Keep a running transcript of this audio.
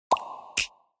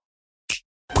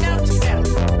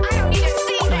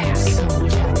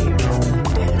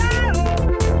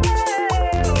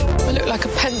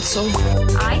So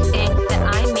I think that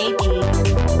I may be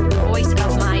the voice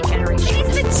of my generation.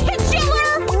 It's the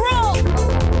titular role!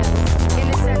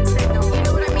 In the sense that, you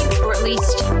know what I mean? Or at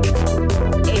least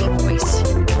a voice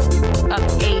of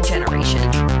a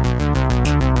generation.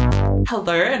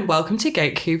 hello and welcome to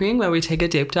Gatekeeping, where we take a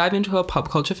deep dive into a pop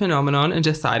culture phenomenon and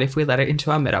decide if we let it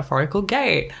into our metaphorical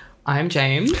gate. I'm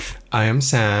James. I am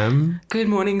Sam. Good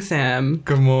morning, Sam.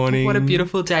 Good morning. What a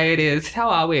beautiful day it is. How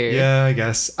are we? Yeah, I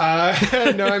guess.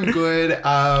 No, I'm good.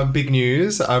 Big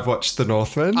news. I've watched The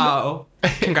Northman. Oh,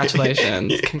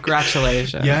 congratulations.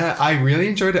 Congratulations. Yeah, I really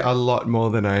enjoyed it a lot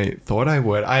more than I thought I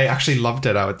would. I actually loved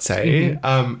it, I would say.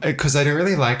 Because I don't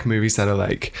really like movies that are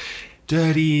like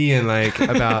dirty and like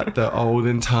about the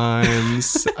olden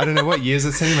times. I don't know what years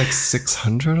it's saying, like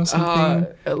 600 or something.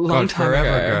 A long time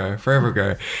ago. Forever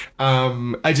ago.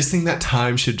 I just think that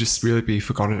time should just really be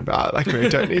forgotten about. Like we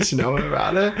don't need to know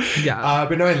about it. Yeah.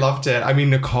 But no, I loved it. I mean,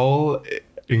 Nicole,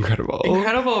 incredible.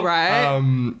 Incredible,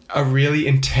 right? A really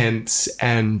intense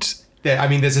and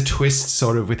there's a twist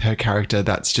sort of with her character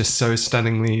that's just so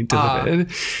stunningly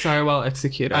delivered. So well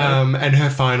executed. And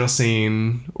her final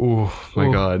scene, oh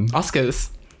my God. Oscars.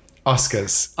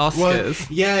 Well,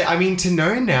 yeah, I mean, to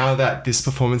know now that this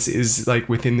performance is like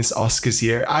within this Oscars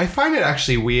year, I find it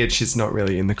actually weird she's not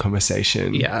really in the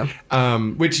conversation. Yeah.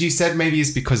 Which you said maybe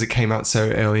is because it came out so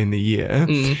early in the year.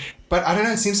 But I don't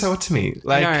know, it seems so odd to me.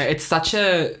 Like, no, it's such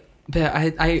a... But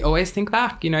I always think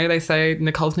back, you know, they say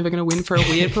Nicole's never going to win for a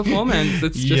weird performance.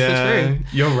 It's just the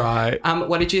truth. You're right.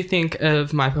 What did you think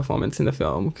of my performance in the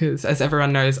film? Because as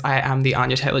everyone knows, I am the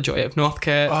Anya Taylor-Joy of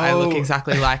Northcote. I look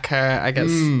exactly like her. I get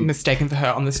mistaken for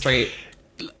her on the street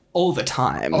all the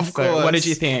time. Of course. What did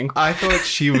you think? I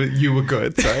thought you were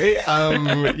good. Sorry.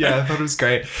 Yeah, I thought it was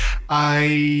great.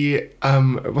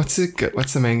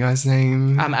 What's the main guy's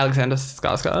name? Alexander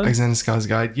Skarsgård. Alexander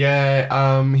Skarsgård.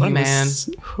 Yeah. What a man.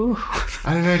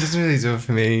 I don't know. It doesn't really do it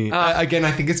for me. Again,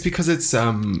 I think it's because it's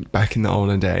back in the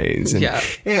olden days. And, yeah.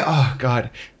 Oh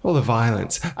God, all the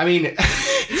violence. I mean, I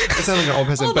sound like an old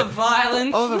person. All the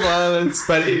violence.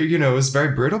 But it was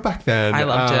very brutal back then. I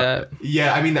loved it.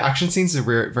 Yeah, I mean, the action scenes are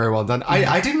very well done.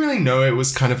 I didn't really know it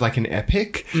was kind of like an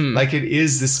epic. Like it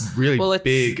is this really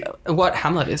big. What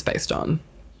Hamlet is based on.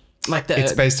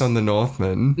 It's based on The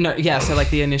Northman. No, yeah. So like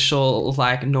the initial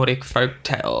like Nordic folk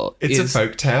tale. It's a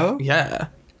folk tale. Yeah.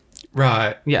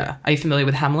 Right. Yeah. Are you familiar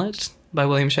with Hamlet by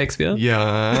William Shakespeare?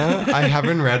 Yeah, I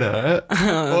haven't read it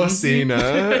or seen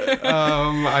it.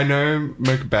 I know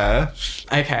Macbeth.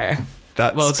 Okay.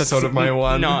 That's sort of my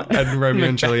one. And Romeo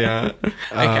and Juliet.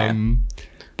 Okay.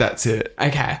 That's it.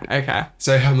 Okay.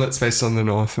 So Hamlet's based on The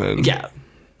Northman. Yeah.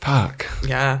 Fuck.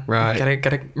 Yeah. Right.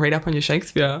 Gotta read up on your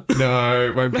Shakespeare. No,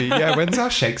 it won't be. Yeah, when's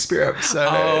our Shakespeare episode?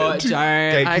 Oh, don't.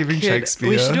 Gatekeeping Shakespeare.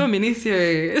 We should do a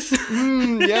mini-series.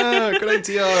 Yeah, good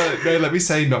idea. No, let me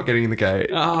say Not Getting in the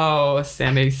Gate. Oh,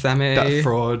 Sammy. That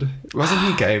fraud. Wasn't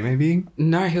he gay, maybe?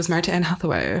 No, he was married to Anne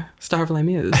Hathaway, star of Les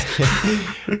Mis.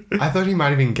 I thought he might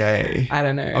have been gay. I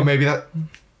don't know.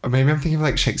 Or maybe I'm thinking of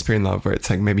like Shakespeare in Love, where it's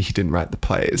like maybe he didn't write the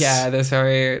plays. Yeah, there's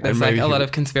like a lot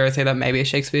of conspiracy that maybe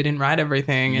Shakespeare didn't write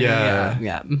everything. And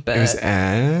yeah. But it was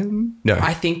Anne? No.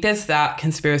 I think there's that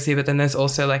conspiracy, but then there's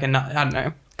also like I don't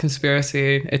know,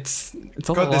 conspiracy. It's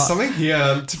a lot. There's something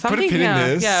here. Put a pin in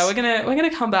this. Yeah, we're gonna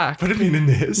come back. Put a pin in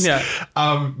this. Yeah.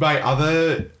 My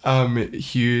other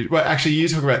huge. Well, actually, you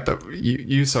talk about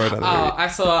you saw it. I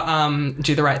saw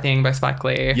Do the Right Thing by Spike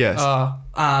Lee. Yes.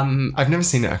 I've never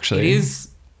seen it actually. It is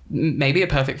maybe a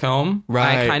perfect film.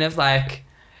 Right. I kind of like,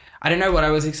 I don't know what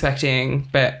I was expecting,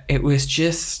 but it was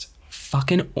just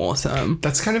fucking awesome.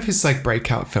 That's kind of his like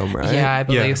breakout film, right? Yeah, I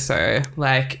believe so.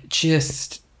 Like,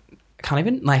 just can't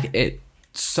even like it.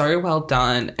 So well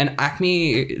done. And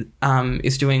Acme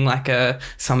is doing like a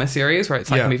summer series where it's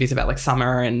like movies about like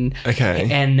summer and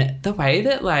the way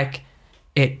that like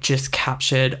it just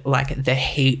captured like the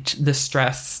heat, the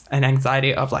stress and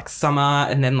anxiety of like summer,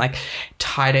 and then like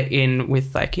tied it in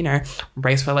with like,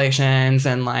 race relations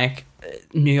and like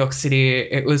New York City.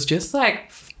 It was just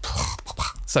like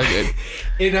so good.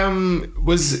 It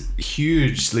was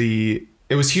hugely.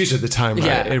 It was huge at the time, right?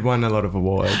 Yeah. It won a lot of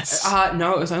awards.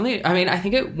 No, it was only... I mean, I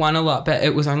think it won a lot, but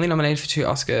it was only nominated for 2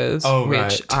 Oscars. Oh, which,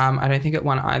 right. I don't think it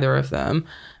won either of them.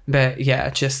 But yeah,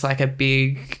 just like a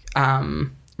big,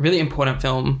 really important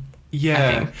film.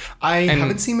 Yeah. I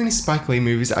haven't seen many Spike Lee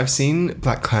movies. I've seen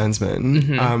Black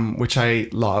Klansman, which I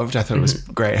loved. I thought it was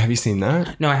great. Have you seen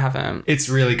that? No, I haven't. It's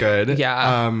really good.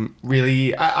 Yeah.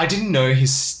 Really, I didn't know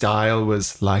his style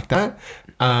was like that.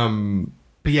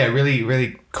 But yeah, really,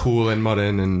 really cool and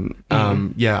modern, and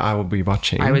I will be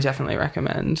watching. I would definitely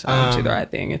recommend Do the Right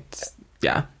Thing. It's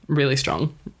really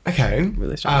strong. Okay.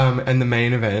 Really strong. And the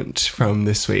main event from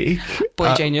this week.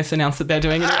 Boy Genius announced that they're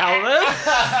doing an album.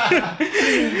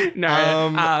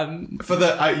 No. For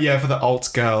the alt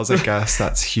girls, I guess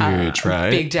that's huge, right?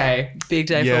 Big day for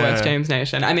Yeah. West James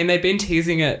Nation. I mean, they've been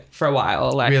teasing it for a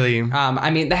while. Like, Really?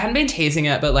 I mean, they hadn't been teasing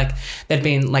it, but like there'd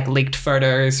been like leaked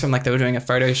photos from like they were doing a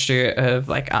photo shoot of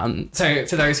like So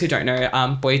for those who don't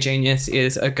know, Boy Genius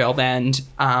is a girl band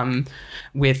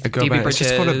with A girl Phoebe band. Bridgers. It's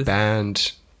just called a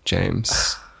band,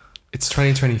 James. It's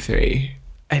 2023.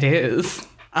 It is.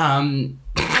 Women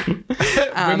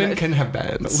can have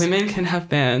bands. Women can have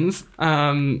bands.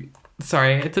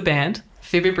 Sorry, it's a band.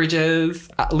 Phoebe Bridgers,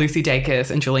 Lucy Dacus,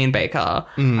 and Julian Baker.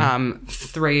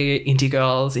 3 indie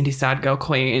girls, indie sad girl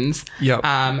queens.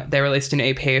 Yep. They released an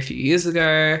EP a few years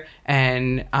ago,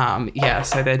 and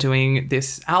so they're doing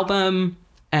this album,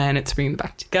 and it's bringing them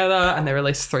back together. And they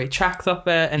released 3 tracks off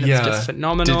it, and it's just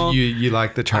phenomenal. Did you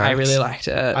like the tracks? I really liked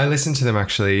it. I listened to them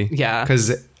actually. Yeah.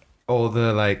 Because all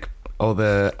the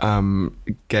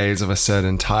gays of a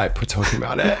certain type were talking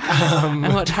about it.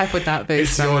 And what type would that be?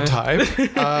 It's your type.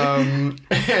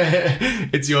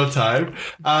 It's your type.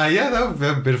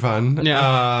 They're a bit of fun.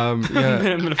 Yeah. Yeah.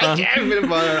 A bit of fun. Yeah, a bit of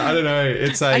fun. I don't know.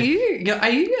 It's like Are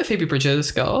you a Phoebe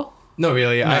Bridgers girl? not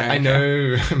really. I okay.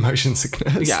 know motion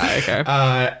sickness. Yeah, okay.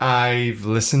 I've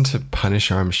listened to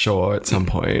Punisher, I'm sure, at some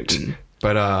point.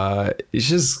 But it's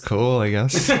just cool, I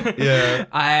guess. Yeah.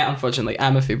 I unfortunately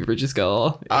am a Phoebe Bridgers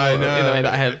girl. I know. In the way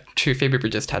that I have 2 Phoebe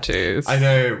Bridgers tattoos. I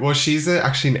know. Well, she's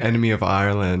actually an enemy of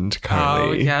Ireland Oh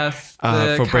currently. yes, for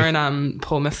the current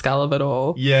Paul Mescal of it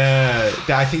all. Yeah.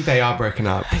 I think they are broken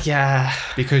up Yeah,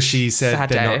 because she said Sad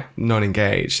they're day. not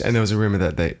engaged. And there was a rumor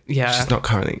that she's not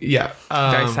currently. Yeah.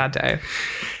 very sad day.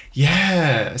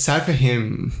 Yeah. Sad for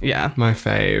him. Yeah, My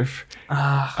fave.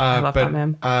 I love that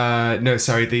man. No,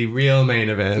 sorry. The real main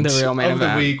event The real main of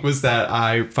event. the week was that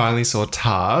I finally saw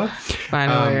Tar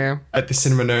Finally, at the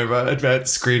Cinema Nova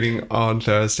advanced screening on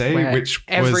Thursday, where which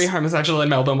every was homosexual in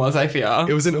Melbourne was. I fear.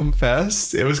 it was an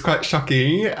umfest. It was quite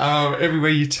shocking.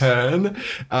 Everywhere you turn,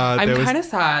 I'm there was kind of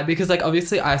sad because, like,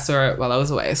 obviously I saw it while I was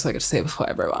away, so I got to see it before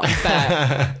everyone.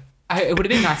 But it would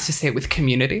have been nice to see it with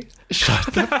Community. Shut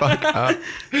the fuck up.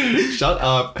 Shut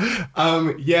up.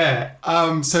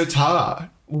 So Tar.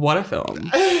 What a film.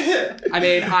 I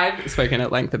mean, I've spoken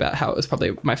at length about how it was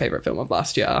probably my favorite film of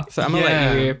last year. So I'm going to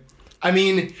let you... I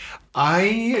mean,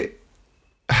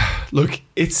 look,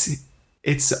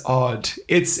 it's odd.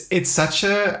 It's such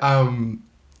a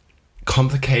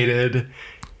complicated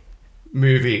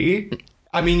movie.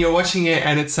 I mean, you're watching it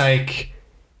and it's like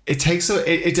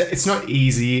it's not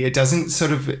easy. It doesn't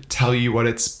sort of tell you what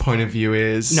its point of view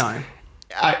is. No.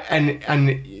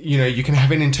 And you know, you can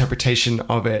have an interpretation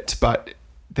of it, but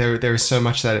there is so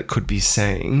much that it could be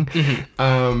saying.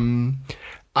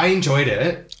 I enjoyed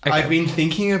it. Okay. I've been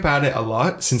thinking about it a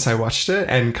lot since I watched it,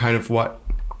 and kind of what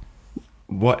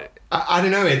I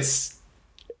don't know. It's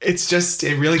just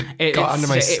it really got under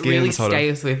my skin. It really sort of.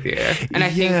 stays with you. And I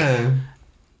think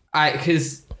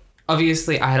because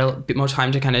obviously I had a bit more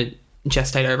time to kind of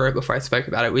gestate over it before I spoke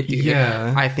about it with you.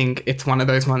 Yeah. I think it's one of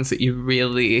those ones that you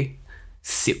really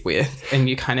sit with and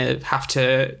you kind of have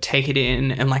to take it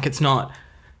in, and like it's not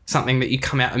something that you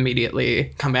come out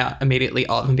immediately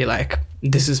of and be like,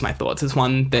 this is my thoughts. It's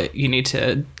one that you need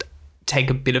to take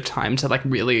a bit of time to like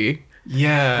really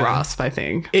grasp, I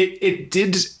think. It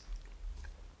did.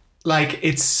 Like,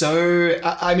 it's so...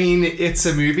 I mean, it's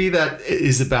a movie that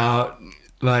is about,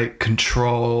 like,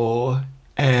 control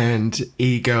and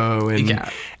ego and... Yeah.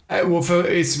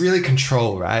 It's really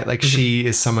control, right? Like, she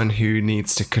is someone who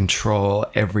needs to control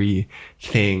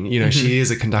everything. You know, she is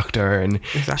a conductor and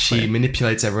she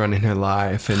manipulates everyone in her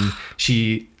life, and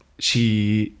she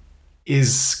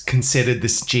is considered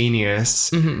this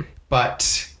genius.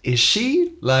 But is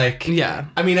she? Like... Yeah.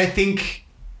 I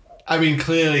mean,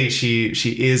 clearly she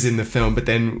is in the film, but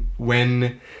then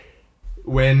when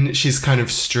she's kind of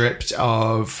stripped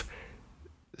of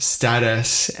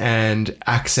status and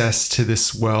access to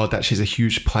this world that she's a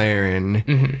huge player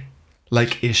in,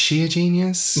 like, is she a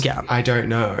genius? Yeah. I don't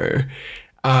know.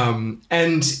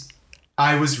 And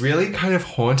I was really kind of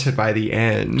haunted by the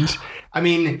end. I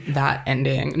mean... That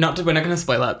ending. We're not going to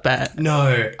spoil it, but...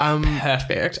 No.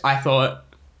 Perfect. I thought...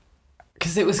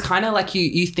 Because it was kind of like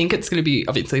you think it's going to be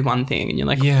obviously one thing and you're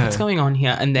like, what's going on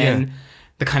here? And then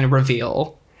the kind of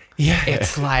reveal. Yeah.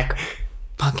 It's like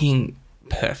fucking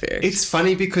perfect. It's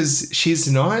funny because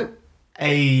she's not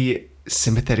a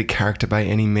sympathetic character by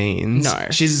any means. No.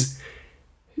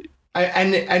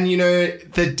 And you know,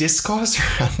 the discourse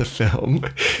around the film,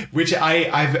 which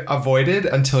I've avoided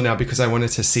until now because I wanted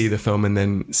to see the film and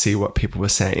then see what people were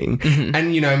saying. Mm-hmm.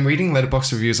 And you know, I'm reading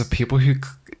letterbox reviews of people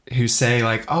who say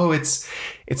like, oh, it's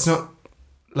not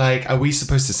like, are we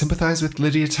supposed to sympathize with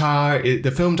Lydia Tarr?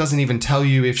 The film doesn't even tell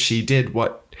you if she did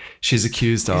what she's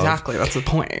accused of. Exactly, that's the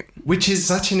point. Which is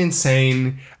such an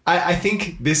insane. I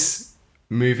think this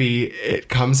movie, it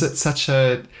comes at such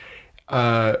a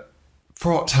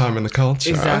fraught time in the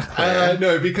culture. Exactly.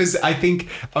 No, because I think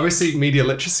obviously media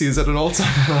literacy is at an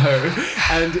all-time low,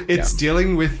 and it's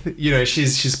dealing with, you know,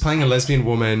 she's playing a lesbian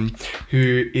woman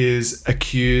who is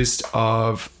accused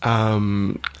of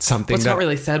something. It's not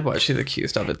really said what she's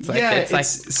accused of. It's like it's like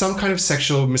some kind of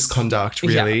sexual misconduct,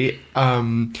 really.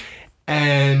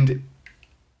 And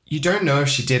you don't know if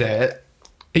she did it.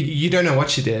 You don't know what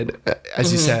she did,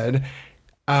 as you said.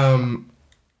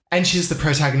 And she's the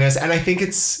protagonist, and I think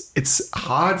it's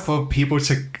hard for people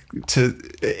to.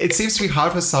 It seems to be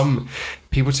hard for some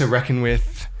people to reckon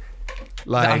with,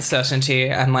 like, the uncertainty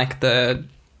and like the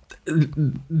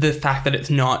fact that it's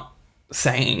not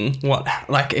saying what,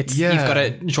 like, it's you've got to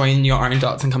join your own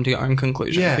dots and come to your own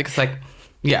conclusion. Yeah. Because like,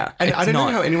 and I don't know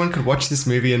how anyone could watch this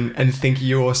movie and think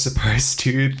you're supposed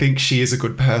to think she is a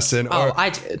good person. Oh,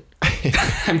 I did.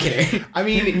 I'm kidding. I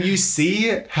mean, you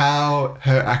see how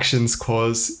her actions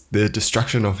cause the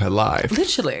destruction of her life.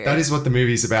 Literally. That is what the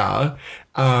movie's about.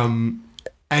 And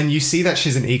you see that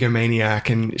she's an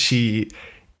egomaniac and she's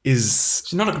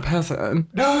not a good person.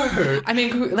 No. I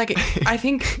mean, like, I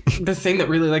think the thing that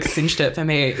really like cinched it for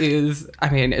me is,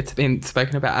 I mean, it's been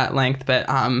spoken about at length, but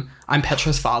I'm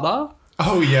Petra's father.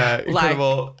 Oh yeah,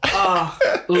 incredible.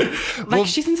 Like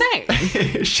she's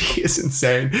insane. She is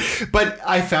insane. But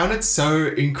I found it so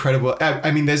incredible. I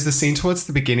mean, there's the scene towards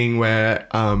the beginning where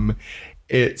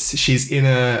she's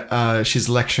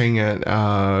lecturing at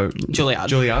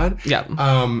Juilliard.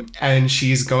 Yeah. And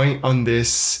she's going on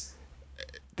this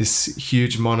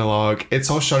huge monologue.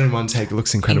 It's all shot in one take. It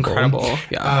looks incredible.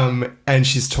 Yeah. And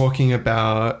she's talking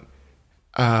about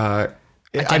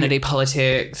identity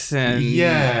politics and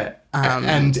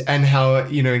and how,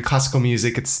 you know, in classical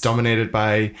music it's dominated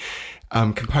by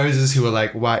composers who are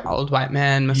like old white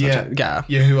men, who are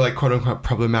like quote unquote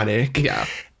problematic. Yeah.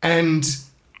 And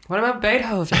what about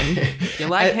Beethoven? You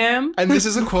like him? And this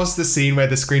is of course the scene where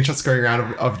the screenshots going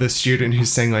around of the student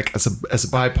who's saying like as a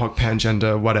BIPOC,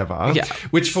 pangender, whatever. Yeah.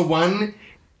 Which for one,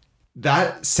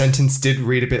 that sentence did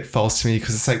read a bit false to me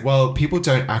because it's like, well, people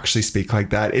don't actually speak like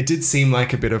that. It did seem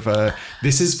like a bit of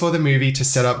this is for the movie to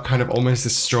set up kind of almost a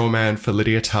straw man for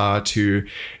Lydia Tarr to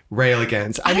rail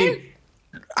against. I mean,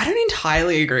 I don't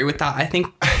entirely agree with that. I think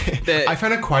that I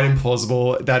find it quite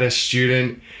implausible that a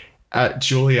student at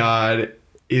Juilliard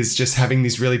is just having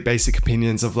these really basic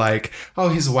opinions of like, oh,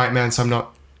 he's a white man, so I'm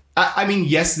not. I mean,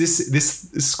 yes,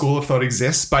 this school of thought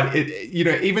exists, but it, you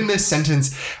know, even this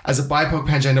sentence as a BIPOC,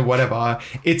 pangender, whatever,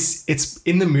 it's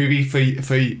in the movie for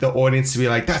the audience to be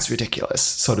like, that's ridiculous,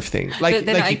 sort of thing. But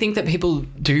then I think that people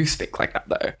do speak like that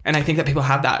though, and I think that people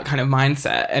have that kind of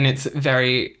mindset, and it's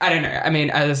very, I don't know. I mean,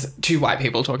 as two white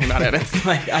people talking about it, it's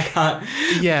like I can't.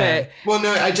 Yeah. But, well,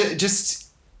 no, I just.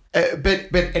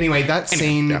 But anyway, that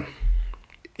scene. Yeah.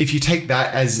 If you take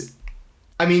that as,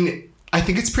 I mean. I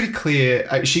think it's pretty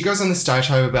clear. She goes on this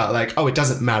diatribe about like, oh, it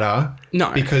doesn't matter.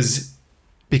 No. Because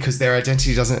their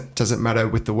identity doesn't matter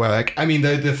with the work. I mean,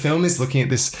 the film is looking at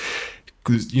this,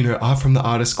 you know, art from the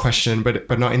artist question,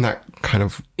 but not in that kind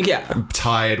of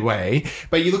tired way.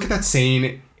 But you look at that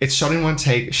scene, it's shot in one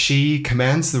take. She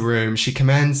commands the room. She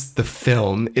commands the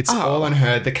film. It's all on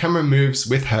her. The camera moves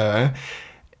with her.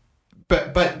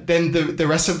 But then the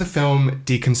rest of the film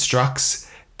deconstructs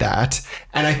that,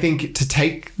 and I think to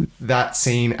take that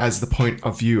scene as the point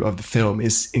of view of the film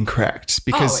is incorrect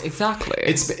because exactly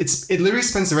it literally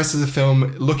spends the rest of the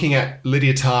film looking at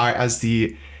Lydia Tarr as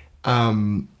the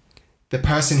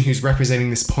person who's representing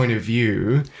this point of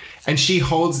view, and she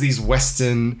holds these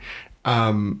Western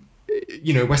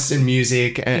Western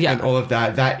music and all of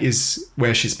that. That is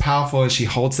where she's powerful, and she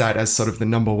holds that as sort of the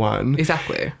number one.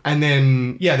 Exactly. And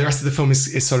then, the rest of the film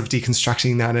is sort of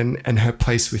deconstructing that and her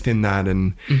place within that.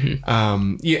 And,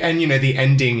 the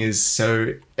ending is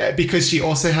so, because she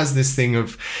also has this thing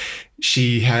of,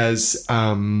 she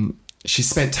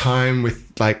spent time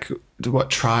with like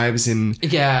tribes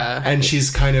and she's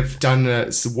kind of done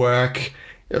work,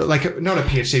 like not a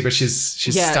PhD, but she's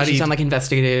studied. She's done like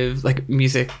investigative, like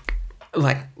music,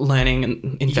 like learning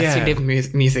and investigative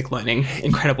music learning.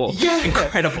 Incredible.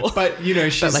 But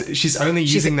she's only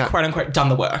using that, quote unquote, done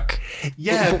the work.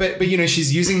 But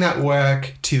she's using that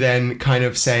work to then kind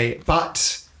of say,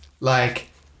 but like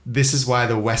this is why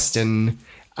the Western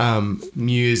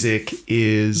music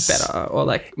is better or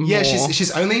like more. Yeah,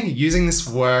 she's only using this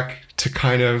work to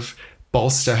kind of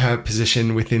bolster her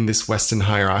position within this Western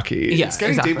hierarchy. Yeah, it's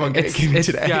getting exactly. deep on Game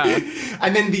today. Yeah.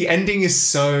 And then the ending is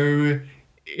so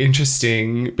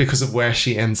interesting because of where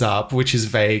she ends up, which is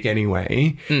vague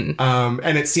anyway.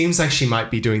 And it seems like she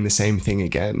might be doing the same thing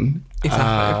again.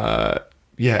 Exactly.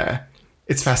 Yeah.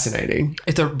 It's fascinating.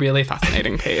 It's a really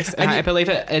fascinating piece. And I believe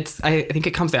I think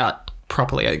it comes out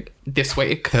properly this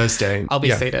week. Thursday. I'll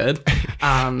be seated.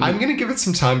 I'm going to give it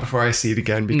some time before I see it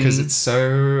again because it's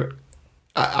so...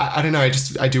 I don't know.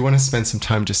 I do want to spend some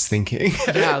time just thinking.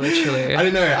 Yeah, literally. I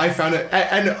don't know. I found it...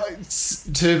 And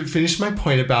to finish my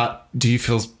point about are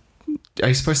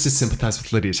you supposed to sympathize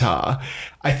with Lydia Tarr?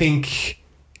 I think,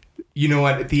 you know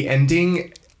what? The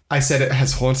ending, I said it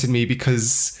has haunted me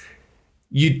because...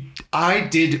 I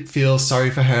did feel sorry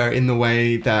for her in the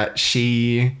way that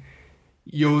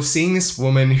you're seeing this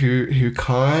woman who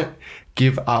can't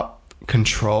give up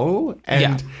control,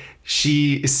 and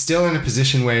she is still in a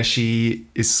position where she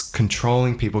is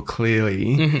controlling people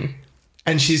clearly,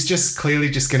 and she's just clearly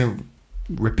just going to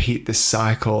repeat this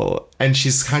cycle, and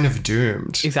she's kind of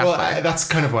doomed. Exactly. Well, that's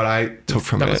kind of what I took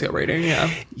from it. That was your reading,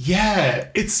 yeah. Yeah,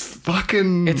 it's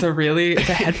fucking... It's a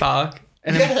head bug.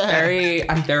 And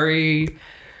I'm very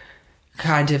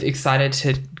kind of excited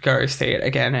to go see it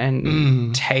again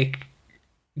and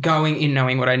going in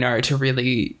knowing what I know to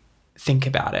really think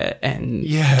about it and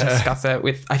discuss it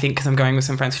with, I think, because I'm going with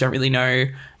some friends who don't really know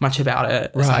much about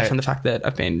it, aside from the fact that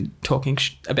I've been talking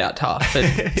about Tar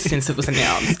since it was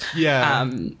announced.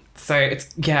 So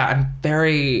it's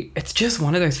just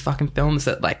one of those fucking films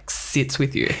that like sits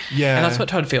with you. Yeah. And that's what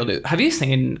Todd Field is. Have you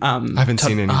seen... I haven't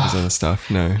seen any of his other stuff,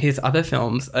 no. His other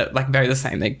films are like very the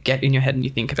same. They get in your head and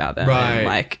you think about them. Right. And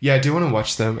like, yeah, I do want to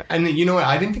watch them. And you know what?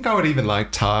 I didn't think I would even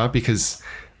like Tar because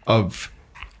of...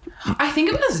 I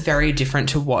think it was very different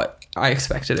to what I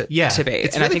expected it to be.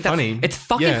 It's and really I think funny. It's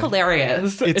fucking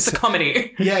hilarious. It's a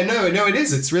comedy. Yeah, no, it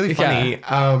is. It's really funny.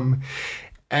 Yeah.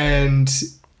 And...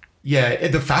 yeah,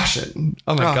 the fashion.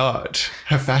 Oh my God.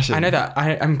 Her fashion. I know that.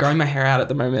 I'm growing my hair out at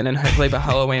the moment, and hopefully by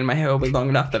Halloween my hair will be long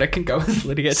enough that I can go as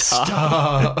Lydia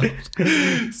Tarr.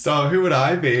 So who would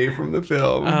I be from the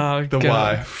film? The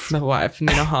wife. The wife,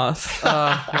 Nina Hoss.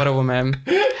 Oh, what a woman.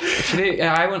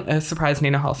 I want a surprise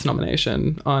Nina Hoss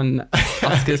nomination on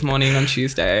Oscars morning on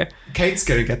Tuesday. Kate's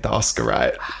going to get the Oscar,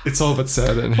 right? It's all but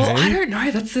certain, Well, I don't know.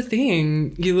 That's the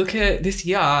thing. You look at this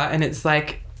year and it's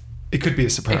like... It could be a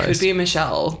surprise. It could be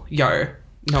Michelle Yeoh,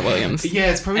 not Williams. Yeah,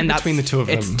 it's probably between the two of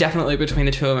them. It's definitely between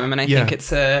the two of them, and I think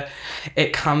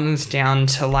it comes down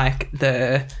to like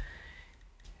the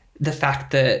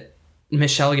fact that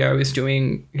Michelle Yeoh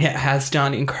has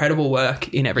done incredible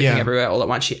work in Everything Everywhere All at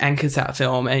Once. She anchors that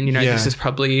film, and this is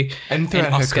probably an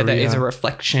Oscar that is a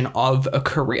reflection of a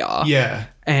career. Yeah,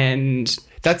 and.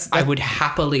 I would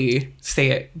happily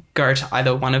see it go to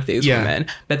either one of these women,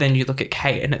 but then you look at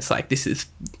Kate and it's like, this is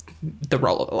the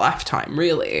role of a lifetime,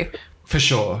 really. For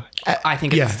sure. I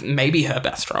think it's maybe her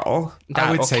best role.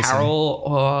 I would say Carol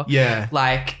so. Or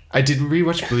like... I did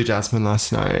rewatch Blue Jasmine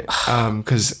last night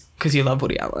because you love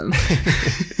Woody Allen.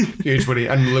 Huge Woody.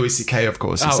 And Louis C.K., of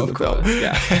course, is in the film.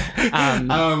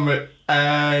 Yeah.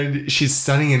 And she's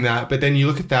stunning in that, but then you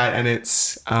look at that and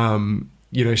it's...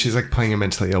 she's like playing a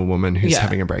mentally ill woman who's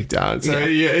having a breakdown. So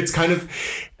it's kind of,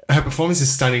 her performance is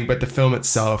stunning, but the film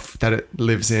itself that it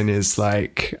lives in is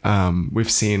like, we've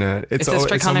seen it. It's a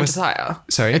Streetcar Named Desire.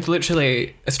 Sorry? It's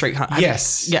literally a Streetcar.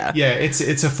 Yes. Yeah. Yeah. It's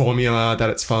a formula that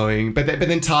it's following. But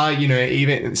then Tar,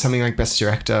 even something like Best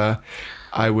Director,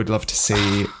 I would love to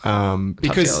see,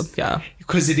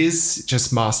 because it is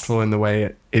just masterful in the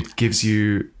way it gives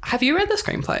you... Have you read the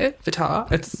screenplay for Tar?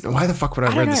 Why the fuck would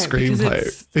I read the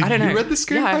screenplay? I don't know. You read the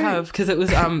screenplay? Yeah, I have, because it was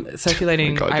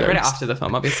circulating... God, I read it after the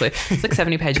film, obviously. It's like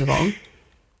 70 pages long.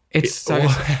 It's so...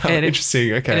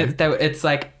 interesting, okay. It's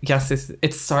like, yes,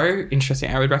 it's so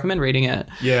interesting. I would recommend reading it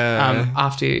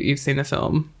after you've seen the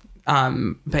film.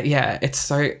 But yeah, it's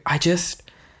so...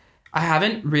 I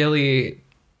haven't really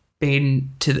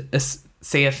been to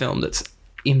see a film that's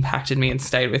impacted me and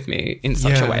stayed with me in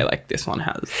such a way like this one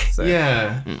has. So,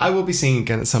 I will be seeing it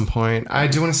again at some point. I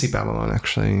do want to see Babylon,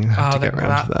 actually. I have to get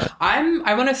around to that.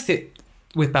 I want to sit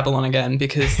with Babylon again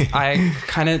because I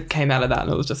kind of came out of that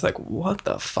and it was just like, what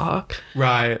the fuck?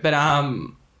 Right. But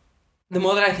the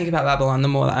more that I think about Babylon, the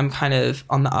more that I'm kind of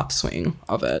on the upswing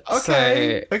of it.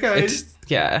 Okay. So okay. It's,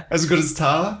 yeah. As good as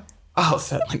Tar? Oh,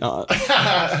 certainly not.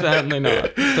 Certainly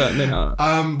not. Certainly not.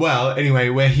 Well, anyway,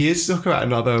 we're here to talk about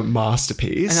another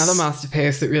masterpiece. Another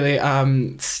masterpiece that really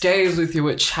stays with you.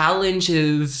 It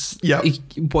challenges Yep.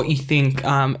 what you think.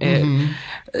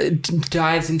 It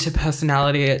dives into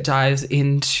personality. It dives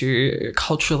into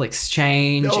cultural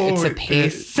exchange. It's a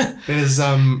piece. There's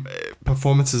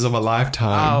performances of a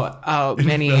lifetime.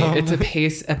 Many. film. It's a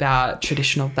piece about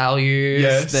traditional values.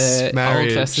 Yes, The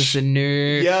marriage. old versus the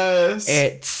new. Yes.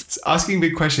 It's asking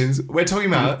big questions. We're talking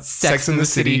about Sex and the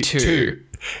City 2.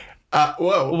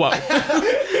 Whoa.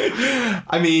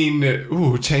 I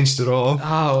mean, changed it all.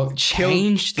 Oh,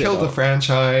 changed it Killed all. the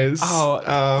franchise.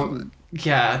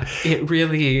 Yeah, it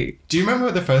really... Do you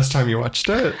remember the first time you watched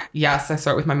it? Yes, I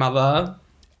saw it with my mother.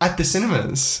 At the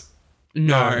cinemas?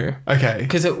 No. Okay.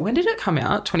 Because when did it come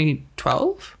out?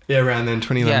 2012? Yeah, around then,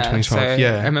 2011, 2012. So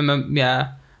yeah. I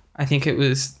remember, I think it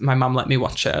was my mum let me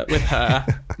watch it with her,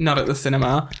 not at the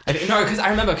cinema.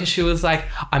 Because she was like,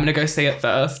 I'm going to go see it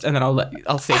first and then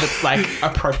I'll see if it's like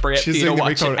appropriate for you to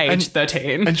watch at age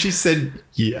 13. And she said,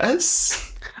 yes.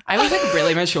 I was like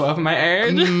really mature for my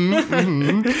age.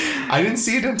 I didn't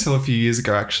see it until a few years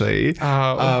ago, actually.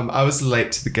 I was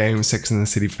late to the game, Sex and the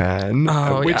City fan.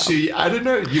 I don't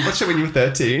know. You watched it when you were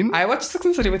 13? I watched Sex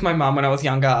and the City with my mum when I was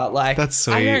younger. Like, That's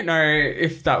sweet. I don't know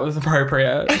if that was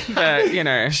appropriate, but you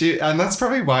know. And that's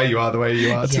probably why you are the way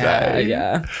you are today.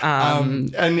 Yeah.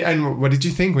 And what did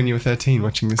you think when you were 13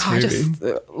 watching this movie? Just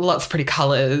lots of pretty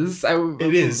colours.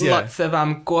 It is, yeah. Lots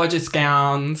of gorgeous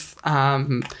gowns.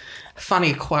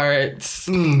 Funny quotes.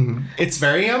 It's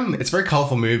very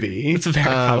colourful movie. It's very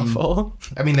colourful.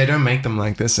 I mean, they don't make them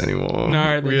like this anymore.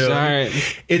 No, they don't.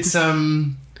 It's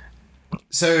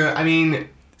so I mean,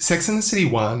 Sex and the City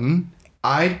 1,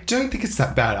 I don't think it's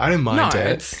that bad. I don't mind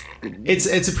it.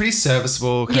 It's a pretty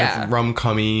serviceable kind of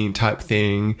rom-com-y type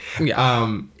thing.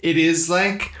 Yeah. It is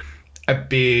like a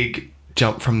big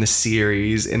jump from the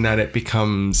series in that it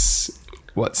becomes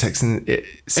what Sex and the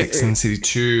City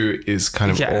 2 is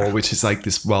kind of all, which is like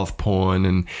this wealth porn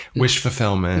and wish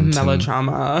fulfillment.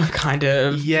 Melodrama, kind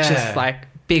of. Yeah. Just like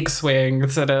big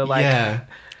swings that are like... Yeah.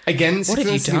 Again, What Sex have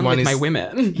and you the City done 1 with is... my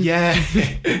women? Yeah.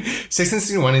 Sex and the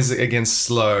City 1 is, again,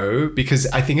 slow because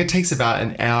I think it takes about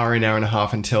an hour and a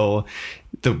half until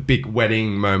the big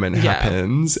wedding moment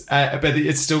happens. But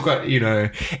it's still got,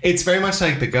 it's very much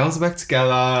like the girls are back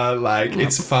together. Like,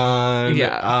 it's fun.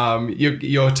 Yeah.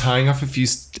 You're tying off a few...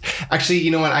 Actually, you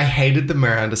know what? I hated the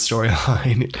Miranda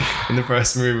storyline in the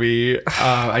first movie.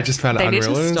 I just found it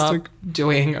unrealistic. They need to stop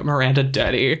doing Miranda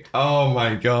dirty. Oh,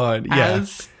 my God. Yeah.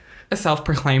 As a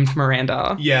self-proclaimed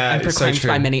Miranda. Yeah, and it's so proclaimed true.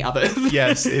 by many others.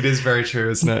 Yes, it is very true,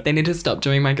 isn't it? They need to stop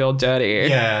doing my girl dirty.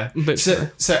 Yeah. But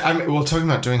Well, talking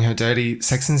about doing her dirty,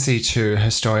 Sex and the City 2, her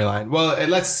storyline. Well,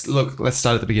 let's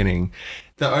start at the beginning.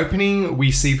 The opening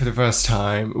we see for the first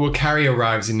time, Carrie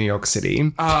arrives in New York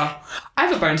City. I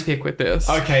have a bone to pick with this.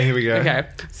 Okay, here we go. Okay,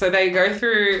 so they go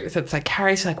through, so it's like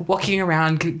Carrie's like walking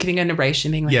around, getting a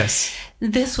narration, being like, Yes.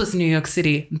 This was New York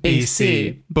City,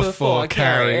 BC, before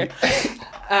Carrie.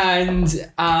 And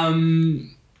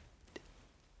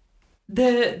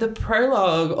the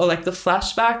prologue or like the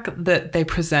flashback that they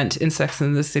present in Sex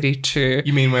and the City 2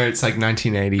 You mean where it's like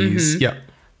 1980s? Mm-hmm. Yep.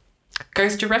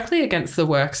 goes directly against the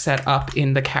work set up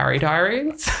in the Carrie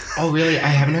Diaries. Oh, really? I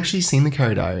haven't actually seen the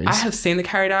Carrie Diaries. I have seen the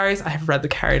Carrie Diaries. I have read the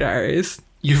Carrie Diaries.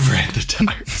 You've read the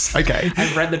diaries. Okay.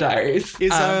 I've read the diaries.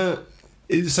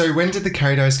 So when did the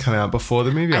Carrie Diaries come out? Before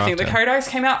the movie or I think after? the Carrie Diaries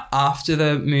came out after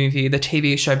the movie, the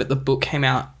TV show, but the book came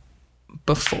out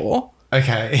before.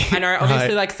 Okay. I know, obviously,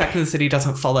 Right. like, Sex and the City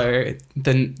doesn't follow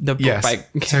the book Yes. by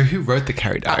So who wrote the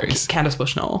Carrie Diaries? Candace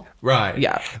Bushnell. Right.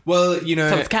 Yeah. Well,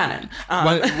 So it's canon.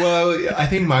 Well, I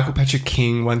think Michael Patrick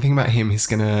King, one thing about him, he's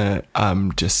going to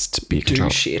just be a Do control.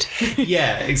 shit.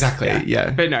 Yeah, exactly.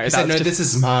 Yeah. But no, He said, that's just- this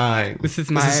is mine. This is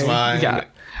mine. Yeah.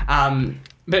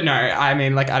 But no, I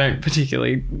mean, like, I don't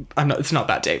particularly... it's not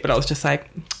that deep, but I was just like...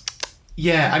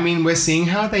 Yeah, I mean, we're seeing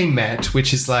how they met,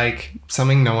 which is like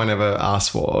something no one ever asked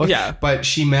for. Yeah. But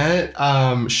she met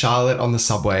Charlotte on the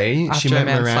subway. After she met a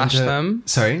man Miranda. flashed them.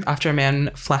 Sorry? After a man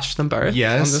flashed them both on the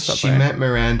Yes, subway. she met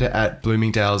Miranda at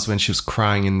Bloomingdale's when she was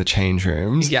crying in the change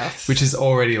rooms. Yes. Which is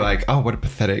already like, oh, what a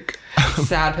pathetic...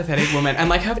 Sad, pathetic woman. And,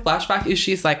 like, her flashback is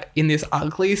she's, like, in this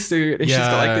ugly suit and she's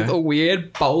got, like, this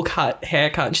weird bowl cut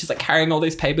haircut and she's, like, carrying all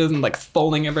these papers and, like,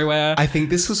 falling everywhere. I think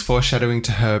this was foreshadowing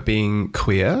to her being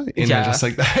queer in a dress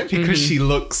like that because she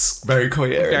looks very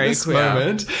queer Very in this queer.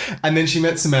 moment. And then she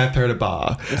met Samantha at a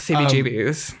bar.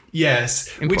 CBGBs. Yes,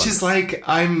 which is like,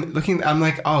 I'm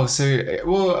like, oh, so,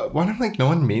 well, one, I'm like, no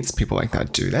one meets people like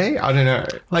that, do they? I don't know.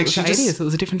 Like, It she was the 80s. just, It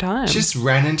was a different time. she just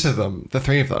ran into them, the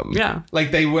three of them. Yeah.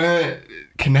 Like, they weren't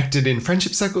connected in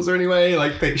friendship circles or anyway.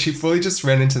 Like, she fully just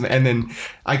ran into them. And then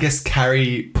I guess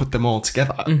Carrie put them all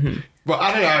together. Well,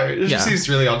 I don't know. It just seems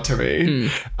really odd to me.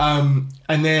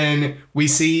 And then we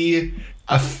see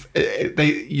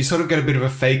you sort of get a bit of a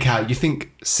fake out. You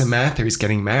think Samantha is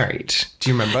getting married. Do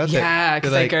you remember? Yeah,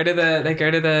 because they go to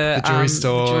the jewelry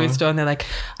store. jewelry store, and they're like,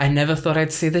 "I never thought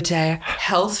I'd see the day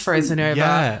hell's frozen over."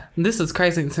 Yeah. And this is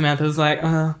crazy. And Samantha's like,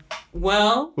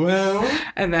 well,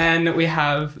 and then we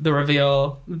have the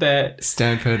reveal that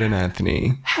Stanford and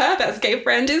Anthony. her best gay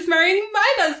friend is marrying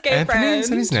my best gay Anthony, friend. is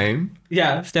that his name?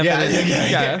 Yeah, Stanford.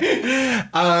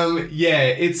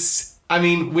 It's, I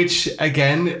mean, which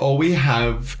again, all we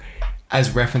have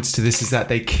as reference to this is that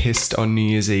they kissed on New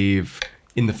Year's Eve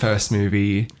in the first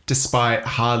movie, despite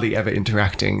hardly ever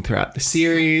interacting throughout the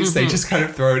series. They just kind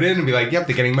of throw it in and be like, yep,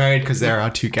 they're getting married because there are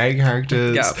two gay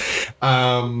characters.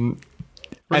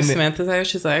 And Samantha's there,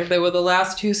 she's like, they were the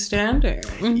last two standing.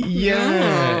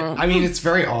 Yeah. I mean, it's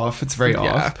very off. It's very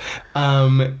off.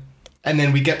 And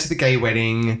then we get to the gay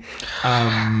wedding.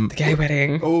 The gay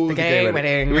wedding. Oh, the gay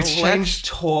wedding. Which Let's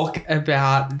talk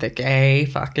about the gay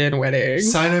fucking wedding.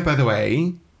 Side note, by the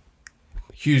way,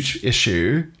 huge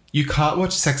issue. You can't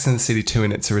watch Sex and the City 2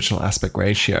 in its original aspect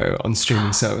ratio on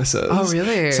streaming services. Oh,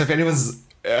 really? So if anyone's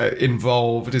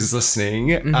involved is listening,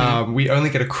 we only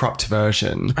get a cropped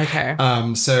version. Okay.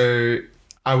 So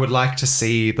I would like to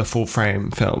see the full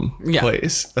frame film,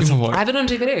 please. That's all. I have it on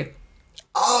DVD.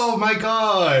 Oh my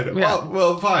god! Yeah.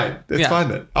 Well, fine. It's fine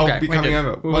then. I'll be coming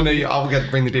over. Well, no, I'll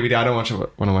bring the DVD. I don't want to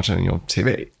watch it on your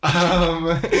TV.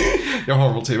 Your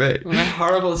horrible TV. My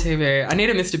horrible TV. I need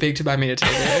a Mr. Big to buy me a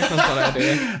TV. That's what I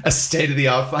do. A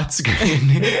state-of-the-art flat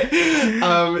screen.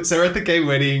 So we're at the gay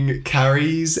wedding.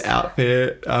 Carrie's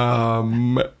outfit.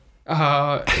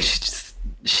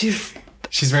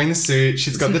 She's wearing the suit.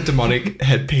 She's got the demonic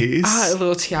headpiece. A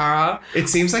little tiara. It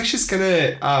seems like she's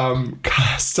gonna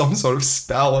cast some sort of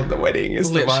spell on the wedding.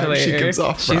 Is the vibe she gives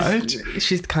off, right?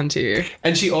 She's cunty.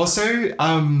 And she also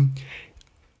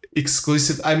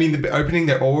exclusive. I mean, the opening,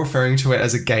 they're all referring to it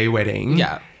as a gay wedding.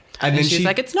 Yeah. And then she's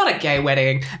like, it's not a gay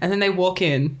wedding. And then they walk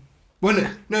in. Well,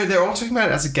 no, they're all talking about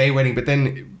it as a gay wedding, but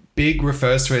then Big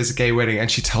refers to it as a gay wedding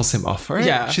and she tells him off for it.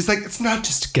 Yeah. She's like, it's not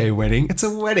just a gay wedding, it's a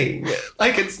wedding.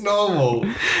 Like, it's normal.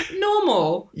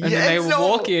 Normal. And then they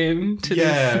walk in to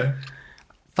this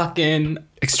fucking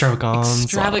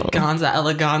extravaganza,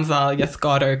 eleganza, yes,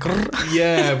 God.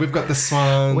 Yeah, we've got the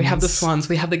swans. We have the swans.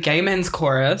 We have the gay men's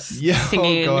chorus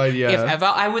singing, oh God, yeah. If ever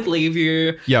I would leave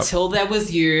you, till there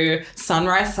was you,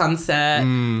 sunrise, sunset.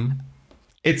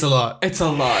 It's a lot. It's a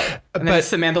lot. And then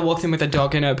Samantha walks in with a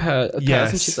dog in her purse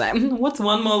and she's like, what's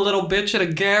one more little bitch at a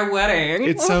gay wedding?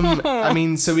 It's I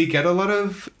mean, so we get a lot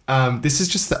of this is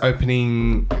just the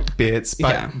opening bits,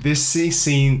 but the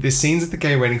scenes at the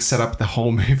gay wedding set up the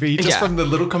whole movie just from the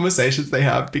little conversations they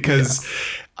have because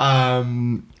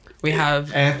we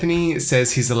have Anthony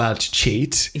says he's allowed to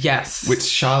cheat. Yes. Which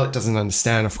Charlotte doesn't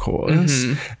understand, of course.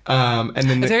 And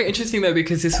then it's very interesting though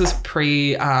because this was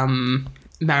pre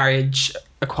marriage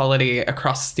equality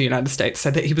across the United States,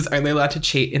 so that he was only allowed to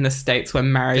cheat in the states where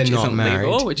marriage isn't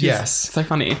legal, which is so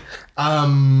funny.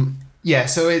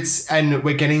 So and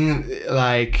we're getting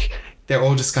like they're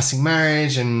all discussing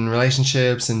marriage and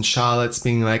relationships, and Charlotte's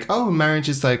being like, oh, marriage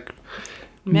is like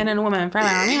men and women,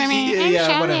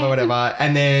 whatever.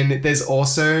 And then there's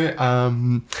also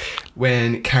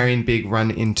when Carrie and Big run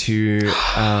into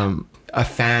a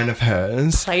fan of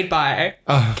hers played by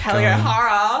Kelly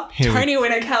O'Hara, Tony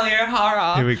winner Kelly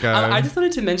O'Hara. Here we go. I just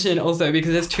wanted to mention also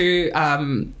because there's two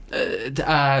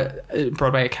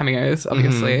Broadway cameos,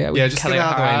 obviously. Just Kelly get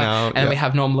out of the way now. And we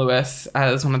have Norm Lewis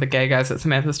as one of the gay guys that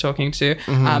Samantha's talking to.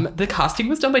 The casting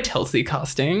was done by Telsey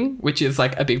Casting, which is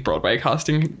like a big Broadway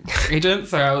casting agent.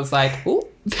 So I was like, ooh,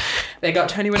 they got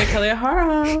Tony winner Kelly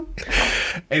O'Hara.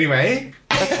 Anyway.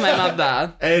 That's my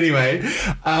mother. Anyway,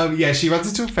 she runs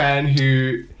into a fan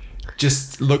who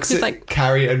just looks at like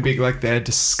Carrie and Big like they're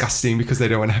disgusting because they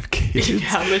don't want to have kids.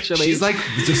 Yeah, literally. She's like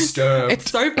disturbed. It's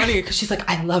so funny because she's like,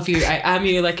 I love you, I am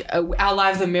you, like our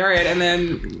lives are mirrored. And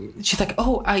then she's like,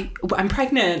 oh, I'm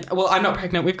pregnant. Well, I'm not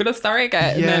pregnant. We've got a surrogate.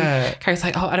 And then Carrie's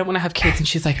like, oh, I don't want to have kids. And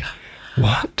she's like,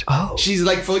 what? Oh. She's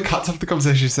like fully cuts off the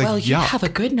conversation. She's like, well, you have a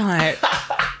good night.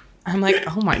 I'm like,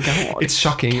 oh my God. It's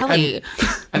shocking. Kelly.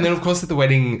 And then, of course, at the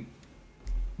wedding,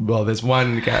 well, there's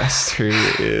one guest who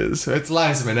is, it's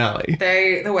Liza Minnelli.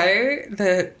 The way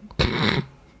that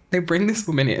they bring this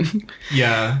woman in,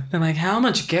 Yeah. they're like, how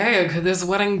much gayer could this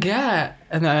wedding get?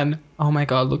 And then, oh my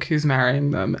God, look who's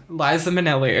marrying them. Liza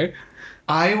Minnelli.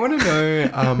 I want to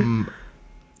know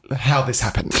how this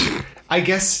happened. I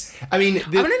mean, I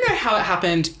want to know how it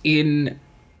happened in,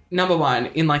 number one,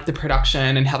 in like the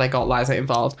production and how they got Liza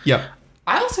involved. Yep.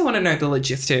 I also want to know the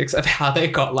logistics of how they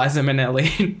got Liza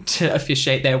Minnelli to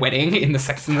officiate their wedding in the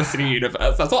Sex and the City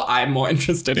universe. That's what I'm more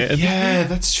interested in. Yeah,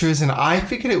 that's true. And I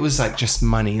figured it was like just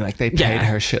money. Like they paid Yeah.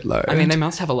 her a shitload. I mean, they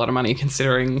must have a lot of money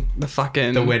considering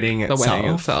the wedding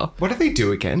itself. What do they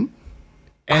do again?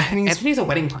 Anthony's a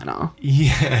wedding planner.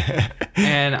 Yeah.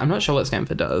 And I'm not sure what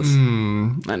Stanford does. I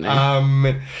don't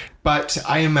know. But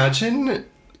I imagine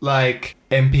like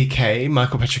MPK,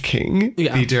 Michael Patrick King,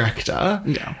 Yeah. the director.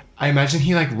 Yeah. I imagine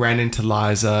he like ran into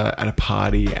Liza at a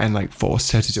party and like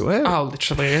forced her to do it. Oh,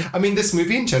 literally. I mean, this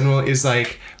movie in general is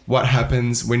like what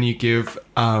happens when you give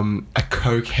a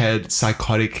cokehead,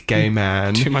 psychotic gay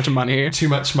man Too much money. too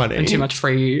much money. And too much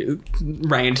free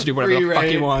reign to do whatever Free the fuck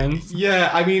he reign. wants. Yeah,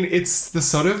 I mean, it's the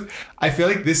sort of, I feel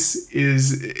like this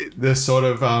is the sort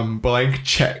of blank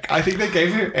check. I think they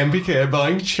gave him MPK a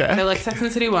blank check. They're like, Sex and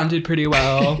the City 1 did pretty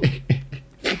well.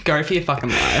 Go for your fucking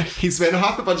life. He spent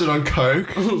half the budget on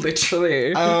coke.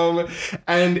 Literally.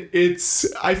 And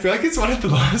I feel like it's one of the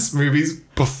last movies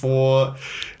before,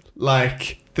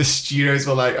 like, the studios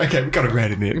were like, okay, we've got to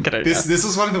rein it in. This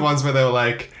was one of the ones where they were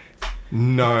like,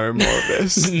 no more of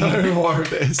this. No more of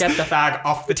this. Get the fag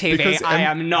off the TV. Because I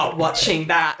am not watching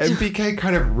that. MPK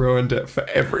kind of ruined it for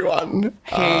everyone.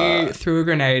 He threw a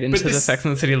grenade into the this- Sex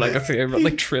and the City legacy,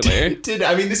 like truly.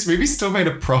 I mean, this movie still made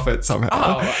a profit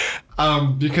somehow.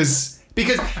 Because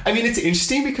I mean, it's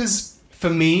interesting because for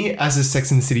me as a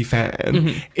Sex and the City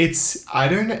fan,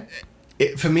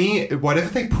 for me, whatever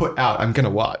they put out, I'm gonna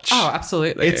watch. Oh,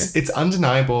 absolutely. It's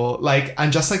undeniable. Like,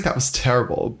 and Just Like That was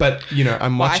terrible, but you know,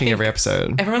 I'm watching think every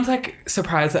episode. Everyone's like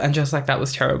surprised that And Just Like That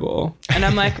was terrible. And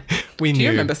I'm like, We do you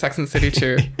knew. remember Sex and the City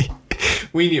too?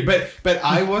 We knew, but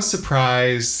I was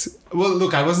surprised. Well,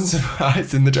 look, I wasn't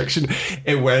surprised in the direction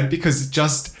it went because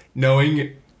just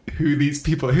knowing who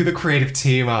the creative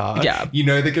team are, Yeah. you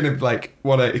know, they're gonna like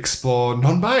want to explore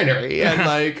non-binary and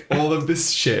like all of this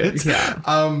shit. Yeah.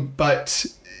 But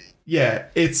yeah,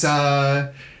 it's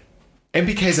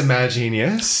MPK's a mad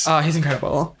genius. Oh, he's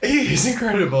incredible. He's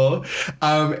incredible.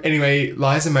 Anyway,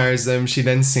 Liza marries them. She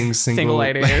then sings Single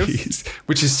Ladies,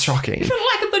 which is shocking. Like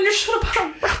it, then you should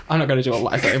have. I'm not going to do a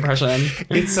Liza impression.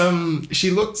 It's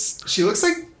she looks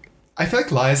like, I feel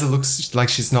like Liza looks like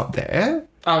she's not there.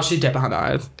 Oh, she's dead behind the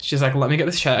eyes. She's like, let me get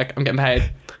this check. I'm getting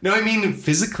paid. No, I mean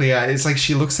physically, it's like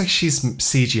she looks like she's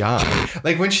CGI.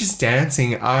 Like when she's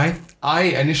dancing, I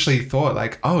initially thought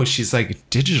like, oh, she's like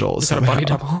digital. Is that a body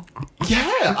double?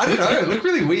 Yeah, I don't know. It looked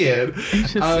really weird.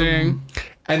 Interesting.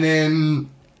 And then,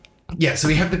 yeah, so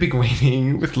we have the big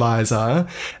wedding with Liza,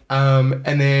 and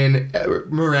then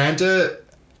Miranda.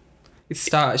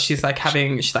 She's like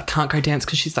can't go dance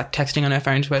because she's like texting on her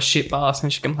phone to her shit boss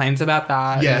and she complains about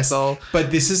that. Yes, And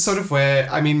but this is sort of where,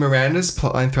 I mean, Miranda's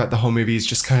plotline throughout the whole movie is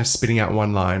just kind of spitting out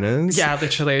one-liners. yeah,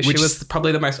 literally. She Which was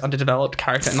probably the most underdeveloped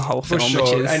character in the whole For film, sure.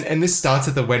 which is... And this starts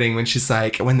at the wedding when she's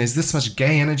like, when there's this much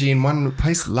gay energy in one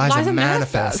place, Liza Liza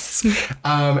manifests.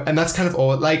 And that's kind of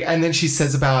all, like, and then she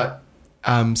says about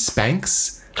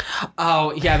Spanx.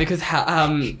 Oh, yeah, because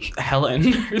Helen.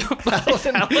 Who the fuck is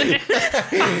Helen?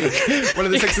 One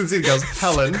of the Sex and the City girls,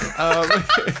 Helen.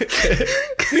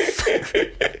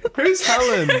 Who's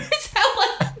Helen? It's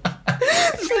Helen.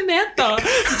 Samantha.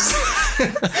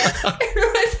 Who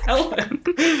is Helen?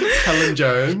 Helen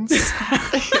Jones.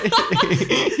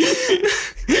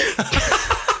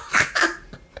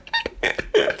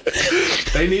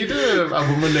 They need a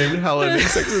woman named Helen in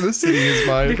Sex and the City, is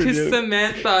my Because opinion.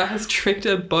 Samantha has tricked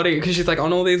her body because she's like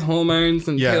on all these hormones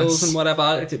and Yes. pills and whatever.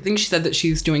 I think she said that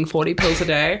she's doing 40 pills a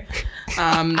day.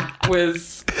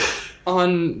 Was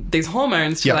on these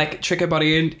hormones to Yep. like trick her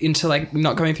body into like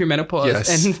not going through menopause.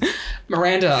 Yes. And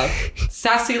Miranda,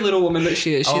 sassy little woman that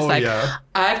she is, she's Oh, like, yeah.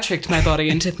 I've tricked my body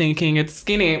into thinking it's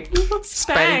skinny.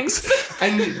 Spanx.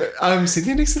 And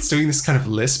Cynthia Nixon's doing this kind of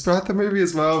lisp throughout the movie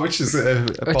as well, which is a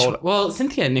bold... Well,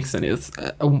 Cynthia Nixon is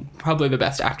probably the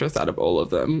best actress out of all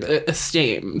of them.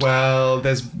 Esteemed. Well,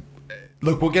 there's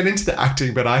look, we'll get into the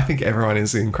acting, but I think everyone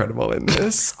is incredible in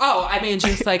this. Oh, I mean,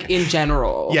 just like in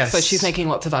general. Yes. So she's making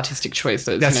lots of artistic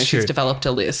choices. That's She's true. developed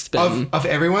a list. But Of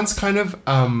everyone's kind of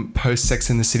post Sex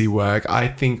in the City work, I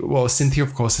think, well, Cynthia,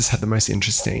 of course, has had the most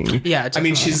interesting. Yeah, I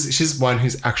mean, definitely. she's one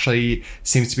who's actually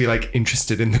seems to be like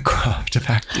interested in the craft of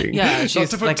acting. yeah, Not she's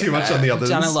to put like, too much on the others.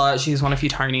 done a lot. She's won a few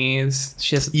Tonys.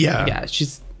 Yeah.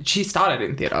 She started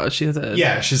in theatre. She's a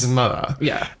Yeah, she's a mother.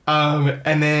 Yeah.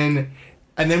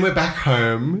 And then we're back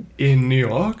home in New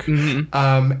York.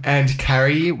 And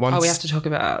Carrie wants. Oh, we have to talk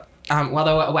about while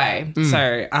they were away. Mm.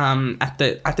 So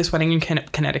at this wedding in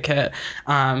Connecticut,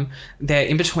 they're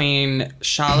in between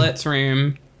Charlotte's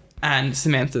room and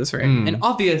Samantha's room, and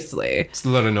obviously It's a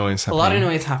lot of noise happening. a lot of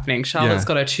noise happening. Charlotte's Yeah.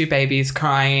 got her two babies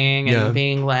crying and Yeah.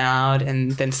 being loud,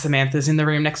 and then Samantha's in the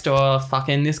room next door,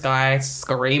 fucking this guy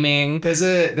screaming. There's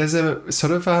a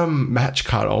sort of match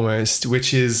cut almost,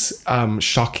 which is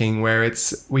shocking, where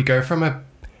we go from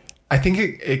I think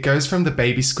it goes from the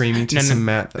baby screaming to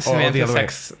Samantha, or the Samantha's other way.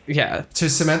 sex, yeah. So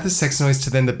Samantha's sex noise to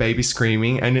then the baby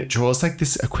screaming, and it draws like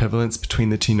this equivalence between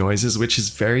the two noises, which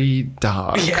is very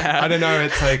dark. Yeah. I don't know.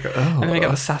 It's like, oh. And then we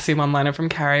got the sassy one-liner from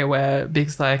Carrie where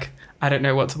Big's like, I don't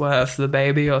know what's worse, the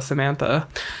baby or Samantha.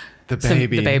 the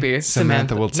baby. The baby.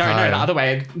 Samantha will tire. No, the other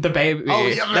way. The baby. Oh,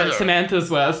 yeah. That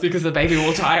Samantha's worse because the baby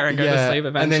will tire and go to sleep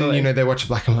eventually. And then, they watch a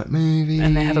black and white movie.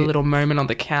 And they have a little moment on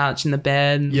the couch in the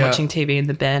bed, Yeah. watching TV in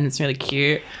the bed. It's really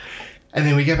cute. And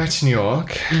then we get back to New York,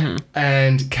 Mm-hmm.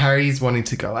 and Carrie's wanting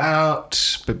to go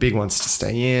out, but Big wants to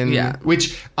stay in. Yeah.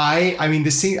 Which I mean,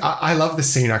 the scene, I love the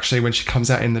scene actually when she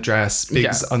comes out in the dress.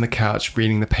 Big's Yeah. on the couch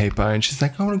reading the paper, and she's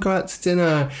like, I want to go out to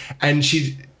dinner. And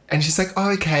she's like, oh,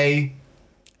 okay.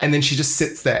 And then she just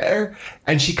sits there,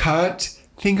 and she can't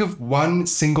think of one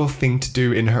single thing to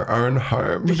do in her own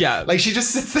home. Yeah. Like she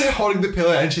just sits there holding the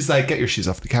pillow, and she's like, get your shoes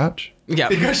off the couch. Yeah.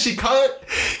 Because she can't,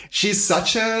 she's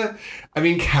such a, I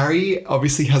mean, Carrie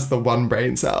obviously has the one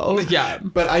brain cell. Yeah.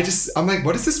 But I'm like,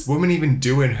 what does this woman even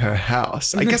do in her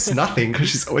house? I guess nothing, because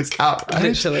she's always out, right?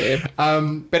 Literally.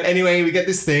 But anyway, we get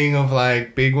this thing of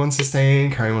like, Big wants to stay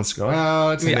in, Carrie wants to go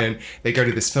out, and Yeah. then they go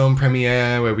to this film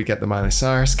premiere where we get the Miley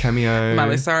Cyrus cameo.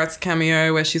 Miley Cyrus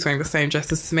cameo where she's wearing the same dress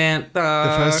as Samantha.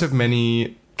 The first of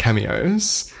many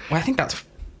cameos. Well, I think that's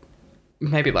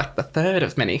maybe like the third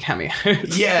of many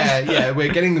cameos. Yeah,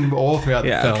 we're getting them all throughout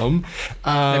Yeah. the film.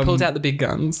 They pulled out the big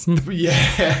guns.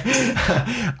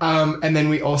 Yeah. And then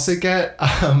we also get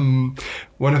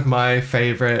one of my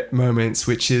favorite moments,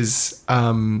 which is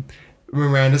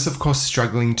Miranda's, of course,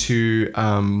 struggling to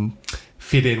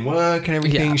fit in work and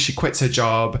everything. Yeah. She quits her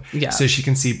job Yeah. so she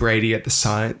can see Brady at the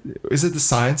science. Is it the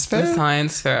science fair? The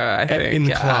science fair, I think. in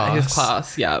the His class.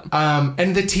 class, yeah.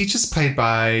 And the teacher's played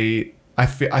by. I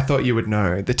thought you would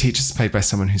know. The teacher's played by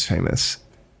someone who's famous.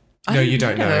 No, you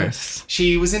don't know. Yes.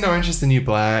 She was in Orange is the New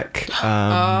Black.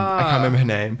 I can't remember her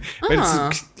name.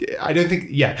 But I don't think,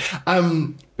 yeah.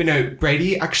 But no,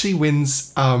 Brady actually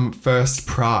wins first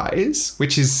prize,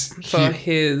 which is For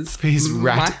his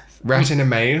rat in a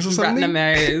maze or something. Rat in a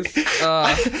maze.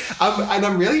 And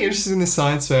I'm really interested in the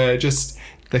science fair, just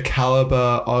the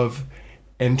caliber of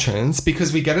entrance,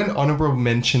 because we get an honorable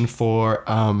mention for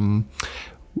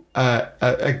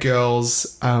a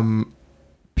girl's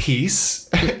piece,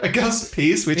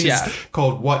 which Yeah. is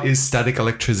called "What is Static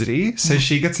Electricity?" So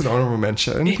she gets an honorable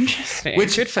mention. Interesting.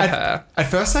 Which Good for her. At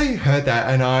first I heard that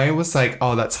and I was like,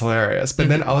 "Oh, that's hilarious!" But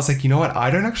then I was like, "You know what? I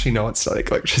don't actually know what static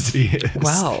electricity is."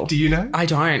 Wow. Do you know? I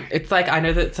don't. It's like, I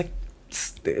know that it's like,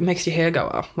 it makes your hair go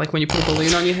up. Like when you put a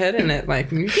balloon on your head and it like...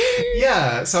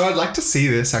 Yeah, so I'd like to see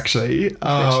this actually.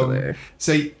 Actually.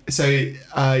 So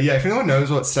if anyone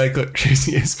knows what static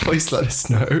electricity is, please let us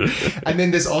know. And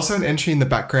then there's also an entry in the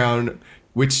background,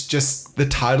 which just the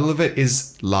title of it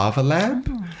is Lava Lamp.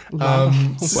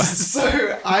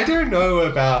 So I don't know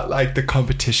about like the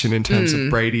competition in terms of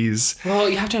Brady's. Well,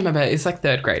 you have to remember, it's like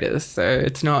third graders, so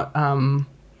it's not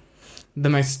the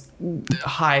most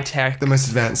high tech. The most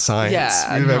advanced science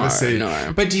Yeah, we've ever no, seen.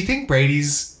 no. But do you think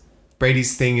Brady's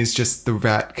thing is just the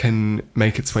rat can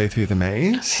make its way through the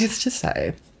maze? Who's to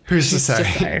say? Who's to Who's to say?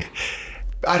 say?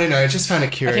 I don't know. I just found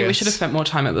it curious. I think we should have spent more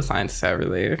time at the science fair,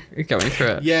 really, going through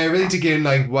it. Yeah, really dig in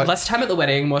like what Less time at the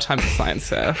wedding, more time at the science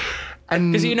fair.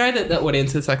 and Because you know that the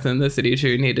audience of Sex and the City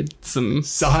 2 needed some...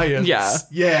 science. Yeah.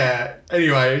 Yeah.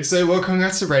 Anyway, so well,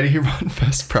 congrats to Brady who won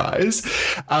first prize.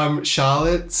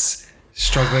 Charlotte's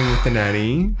struggling with the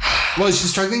nanny. Well, she's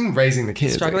struggling raising the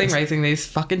kids. I Struggling guess. raising these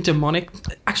fucking demonic...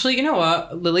 Actually, you know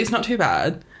what? Lily's not too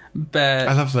bad, but...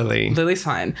 I love Lily. Lily's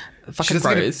fine. Fucking doesn't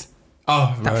get a- Rose.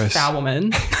 Oh, That Rose. foul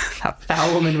woman. That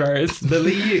foul woman Rose.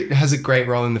 Lily has a great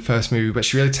role in the first movie, but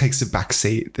she really takes a back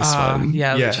seat this one.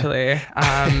 Yeah, literally.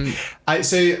 I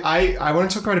want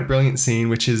to talk about a brilliant scene,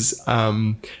 which is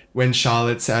when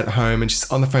Charlotte's at home and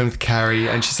she's on the phone with Carrie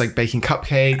and she's like baking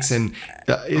cupcakes and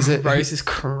Rose is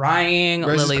crying.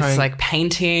 Rose is Lily's crying. like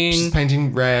painting. She's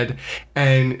painting red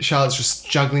and Charlotte's just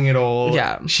juggling it all.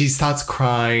 Yeah. She starts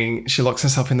crying. She locks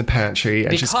herself in the pantry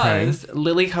and she's crying. Because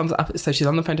Lily comes up, so she's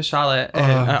on the phone to Charlotte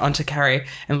and onto Carrie,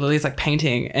 and Lily's like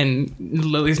painting, and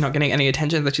Lily's not getting any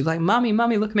attention. But she's like, "Mommy,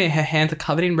 look at me!" Her hands are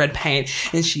covered in red paint,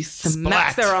 and she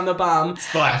smacks Splat. her on the bum.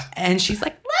 Splat. And she's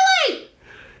like, "Lily,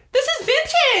 this is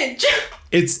vintage."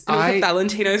 It was a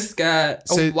Valentino skirt,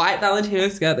 a white Valentino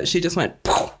skirt that she just went.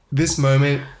 Poof. This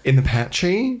moment in the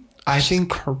pantry, I think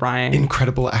crying.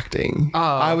 incredible acting.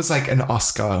 I was like an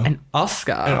Oscar. An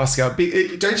Oscar.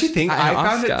 Don't you think? I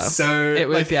found it so. It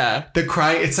was, like, yeah. The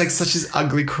cry, it's like such an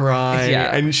ugly cry.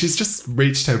 Yeah. And she's just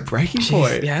reached her breaking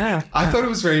point. Yeah. I thought it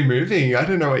was very moving. I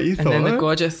don't know what you thought. And then the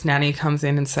gorgeous nanny comes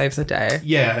in and saves the day.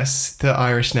 Yes, the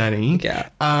Irish nanny. Yeah.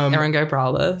 Erin-Go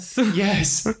braless.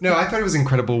 Yes. No, I thought it was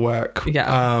incredible work.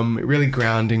 Yeah. Really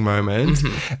grounding moment.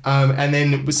 And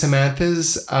then with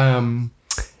Samantha's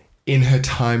in her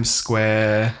Times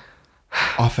Square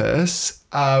office,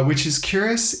 which is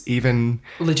curious even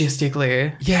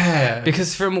Logistically. Yeah.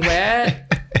 Because from where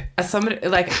someone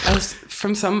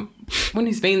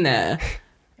who's been there,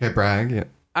 Yeah, brag, yeah.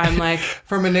 I'm like,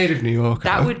 From a native New Yorker.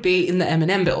 that would be in the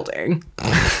M&M building.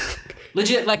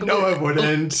 Legit, like No, I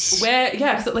wouldn't. Where?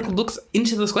 Yeah, because it like looks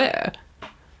into the square,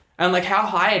 and like how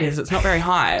high it is, it's not very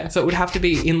high, so it would have to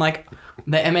be in like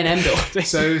the M&M building.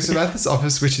 So Samantha's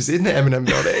office, which is in the M&M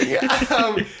building.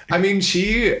 I mean,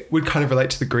 she would kind of relate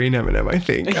to the green M&M, I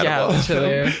think. Yeah,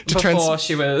 literally. Before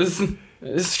she was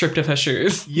stripped of her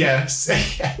shoes. Yes,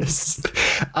 yes.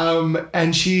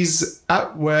 And she's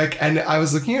at work, and I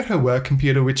was looking at her work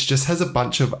computer, which just has a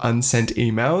bunch of unsent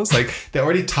emails. Like, they're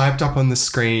already typed up on the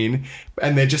screen,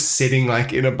 and they're just sitting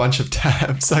like in a bunch of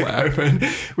tabs, like open,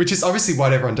 which is obviously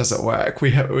what everyone does at work.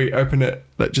 We open it,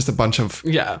 like just a bunch of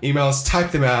emails,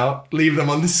 type them out, leave them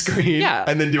on the screen,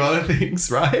 and then do other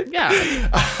things, right? Yeah.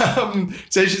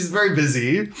 So she's very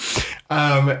busy.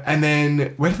 And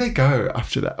then where do they go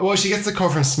after that? Well, she gets the call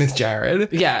from Smith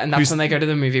Jared. Yeah, and that's when they go to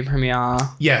the movie premiere.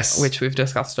 Yes. Which we've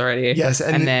discussed already. Yes.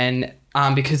 And then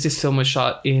because this film was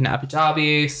shot in Abu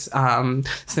Dhabi,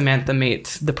 Samantha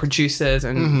meets the producers,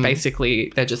 and basically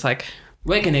they're just like,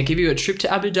 we're going to give you a trip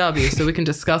to Abu Dhabi so we can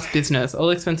discuss business.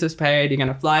 All expenses paid. You're going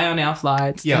to fly on our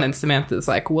flights. Yeah. And then Samantha's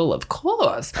like, well, of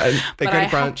course. They but go to I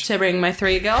have brunch. to bring my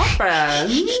 3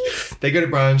 girlfriends. They go to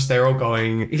brunch. They're all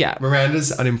going. Yeah.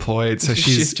 Miranda's unemployed, so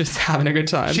She's just having a good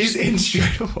time. She's in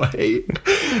straight away.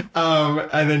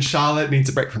 And then Charlotte needs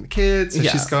a break from the kids, so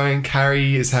she's going.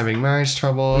 Carrie is having marriage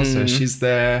trouble, so she's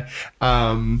there.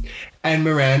 And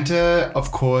Miranda,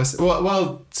 of course,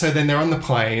 well, so then they're on the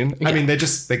plane. I mean,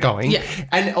 they're going. Yeah.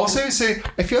 And also, so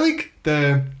I feel like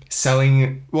the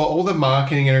selling, all the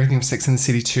marketing and everything of Sex and the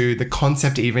City 2, the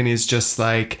concept even is just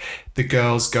like the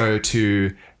girls go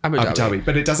to Abu Dhabi.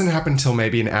 But it doesn't happen until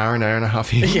maybe an hour and a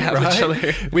half in, Yeah, right?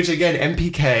 literally. Which again,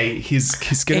 MPK, he's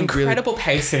going to Incredible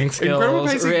pacing skills. Incredible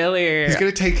pacing. Really. He's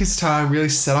going to take his time, really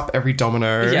set up every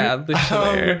domino. Yeah,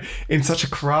 literally. In such a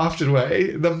crafted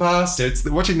way. The Master, it's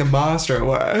watching The Master at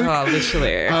work. Oh,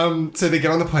 literally. So they get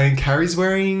on the plane. Carrie's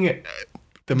wearing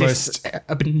the most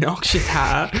obnoxious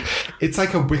hat. It's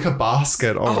like a wicker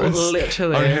basket almost. Oh,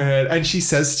 literally. On her head. And she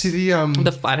says to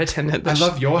the flight attendant, I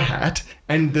love your hat.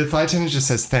 And the flight attendant just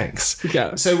says thanks.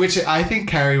 Yeah. So which I think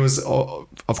Carrie was,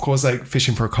 of course, like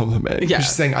fishing for a compliment. Yeah.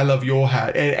 She's saying, I love your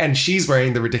hat. And she's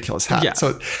wearing the ridiculous hat. Yeah.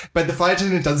 So, but the flight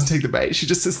attendant doesn't take the bait. She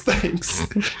just says thanks.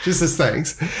 She just says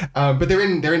thanks. But they're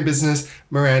in business.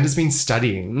 Miranda's been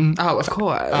studying. Oh, of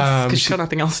course. Because she's got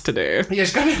nothing else to do. Yeah,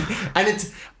 she's got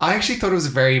and I actually thought it was a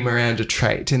very Miranda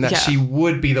trait in that she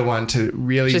would be the one to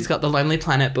really. She's got the Lonely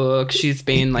Planet book. She's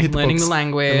been like learning the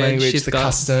language. She's the got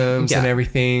customs and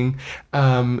everything.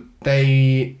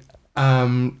 They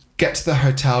get to the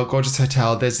hotel, gorgeous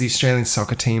hotel. There's the Australian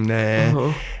soccer team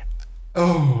there.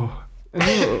 Oh.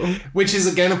 Which is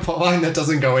again a plotline that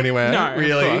doesn't go anywhere. No,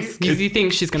 really. Because you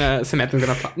think Samantha's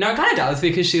gonna. No, it kind of does,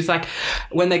 because she's like,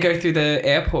 when they go through the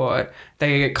airport,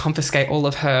 they confiscate all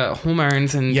of her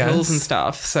hormones and Yes. pills and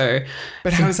stuff. So,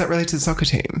 But how is that related to the soccer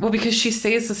team? well, because she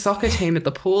sees the soccer team at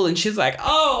the pool and she's like,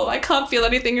 oh, I can't feel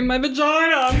anything in my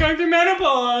vagina. I'm going through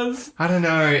menopause. I don't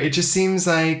know. It just seems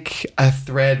like a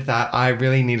thread that I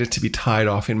really needed to be tied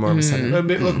off in more of a sense.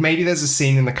 Look, maybe there's a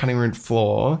scene in the cutting room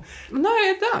floor. No,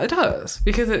 it does.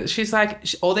 Because she's like,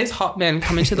 all these hot men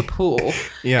come into the pool.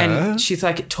 Yeah. And she's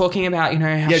like talking about, you know,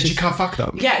 how Yeah, she's... you can't fuck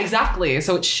them. Yeah, exactly.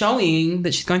 So it's showing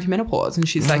that she's going through menopause and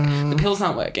she's like, the pills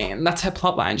aren't working. And that's her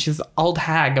plot line. She's an old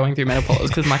hag going through menopause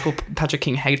because Michael Patrick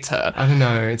King hates her. I don't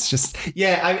know. It's just,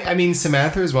 yeah, I mean,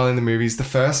 Samantha as well in the movies. The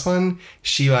first one,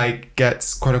 she like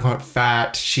gets quote unquote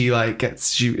fat. She like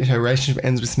her relationship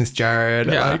ends with Smith Jarrett.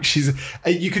 Yeah.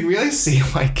 Like you can really see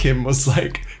why Kim was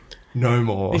like, no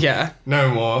more. Yeah. No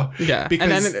more. Yeah.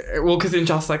 Because, and then, because in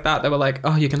Just Like That, they were like,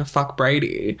 oh, you're going to fuck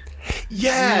Brady.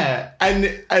 yeah.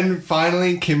 And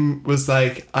finally Kim was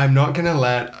like, I'm not going to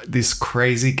let this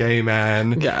crazy gay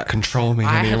man control me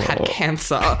I anymore. have had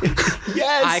cancer.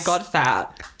 Yes. I got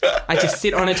fat. I just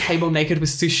sit on a table naked with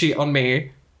sushi on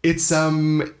me. It's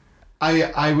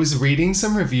I was reading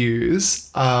some reviews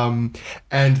and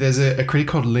there's a critic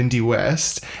called Lindy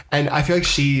West, and I feel like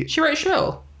she wrote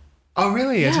Shrill. Oh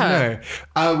really? I Yeah. didn't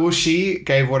know. Well, she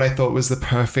gave what I thought was the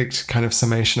perfect kind of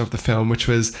summation of the film, which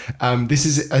was this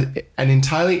is an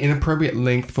entirely inappropriate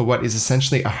length for what is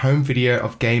essentially a home video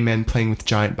of gay men playing with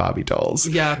giant Barbie dolls.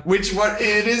 Yeah. Which what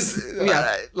it is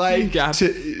Yeah.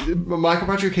 Michael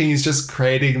Patrick King is just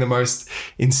creating the most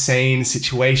insane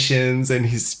situations, and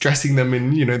he's dressing them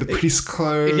in, you know, the prettiest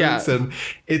clothes. Yeah. And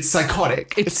it's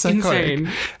psychotic. It's psychotic.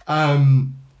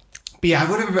 insane. But yeah,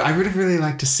 I would have really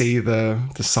liked to see the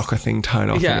soccer thing tied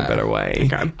off in Yeah. a better way.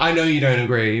 Okay. I know you don't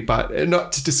agree, but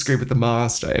not to disagree with the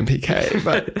master MPK.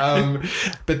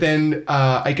 But then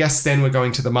I guess then we're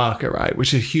going to the market, right?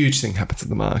 Which is a huge thing happens at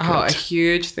the market. Oh, a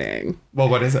huge thing. Well,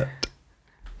 what is it?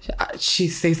 She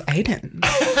sees Aiden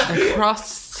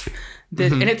across the...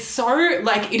 And it's so,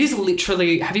 like, it is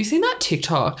literally... Have you seen that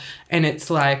TikTok? And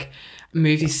it's like...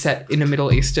 movies set in a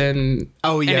Middle Eastern.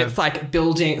 Oh, yeah. And it's like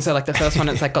building. So like the first one,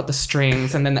 it's like got the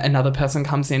strings, and then another person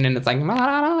comes in and it's like,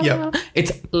 Yep.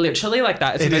 It's literally like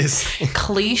that. It's It the most is.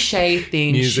 cliche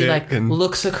thing. Music she like and-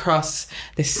 looks across,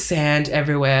 there's sand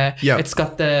everywhere. Yep. It's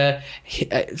got the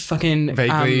fucking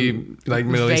Vaguely, like,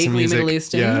 Middle Eastern music. Middle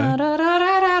Eastern. Yeah.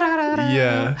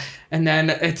 Yeah. And then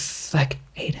it's like,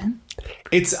 Aiden?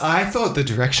 I thought the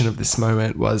direction of this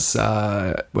moment was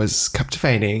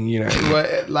captivating, you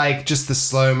know, like just the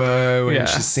slow-mo and Yeah.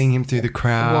 she's seeing him through the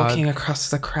crowd. Walking across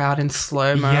the crowd in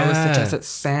slow-mo as Yeah. the desert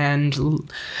sand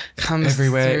comes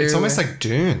everywhere. through. It's almost like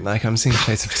Dune. Like I'm seeing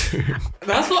shades of Dune.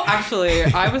 That's what actually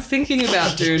I was thinking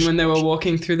about Dune when they were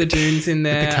walking through the dunes in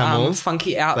their camels?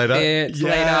 funky Later? outfits.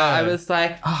 Later, Yeah. I was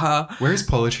like, Where's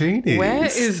Paul Atreides? where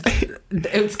is...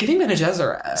 It's giving Bene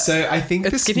Gesserit. So I think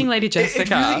It's giving Lady Jessica. It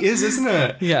really is, isn't it?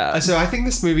 Yeah. So I think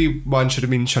this movie one should have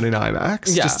been shot in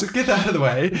IMAX. Yeah. Just to get that out of the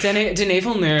way. Denis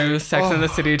Villeneuve, Sex and the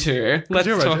City 2. Let's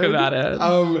Could you talk imagine? about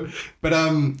it. But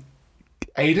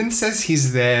Aiden says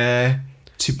he's there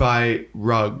to buy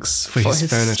rugs for his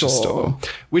furniture store,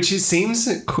 which seems.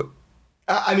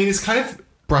 I mean, it's kind of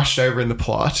brushed over in the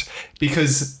plot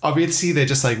because obviously they're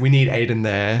just like, we need Aiden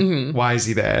there. Why is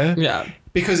he there? Yeah.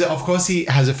 Because of course he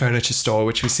has a furniture store,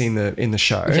 which we see in the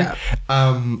show. Yeah.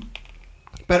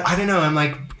 But I don't know. I'm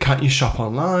like, can't you shop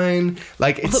online?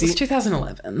 Like Well, it was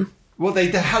 2011. Well, they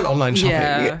had online shopping.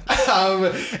 Yeah.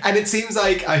 And it seems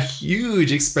like a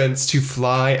huge expense to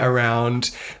fly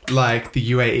around like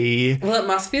the UAE. Well, it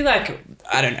must be like,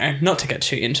 I don't know, not to get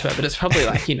too into it, but it's probably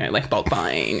like, you know, like bulk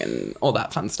buying and all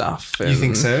that fun stuff. You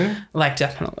think so? Like,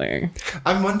 definitely.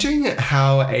 I'm wondering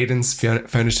how Aiden's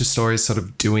furniture store is sort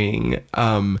of doing.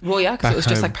 Well, yeah, because back it was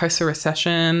just home. like post a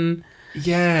recession.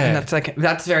 Yeah. And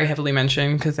that's very heavily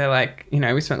mentioned because they're like, you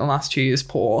know, we spent the last 2 years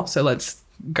poor, so let's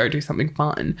go do something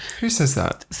fun. Who says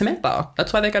that? Samantha.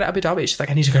 That's why they go to Abu Dhabi. She's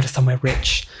like, I need to go to somewhere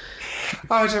rich.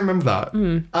 Oh, I don't remember that.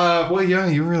 Well, yeah,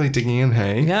 you're really digging in,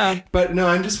 hey? Yeah. But no,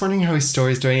 I'm just wondering how his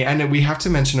story's doing. And we have to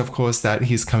mention, of course, that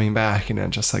he's coming back, you know,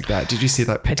 just like that. Did you see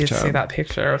that I picture? did see that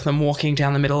picture of them walking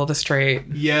down the middle of the street.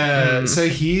 Yeah, so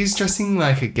he's dressing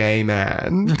like a gay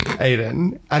man,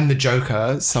 Aiden, and the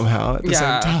Joker somehow at the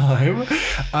Yeah. same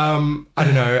time. I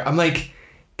don't know. I'm like,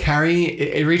 Carrie,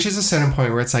 it reaches a certain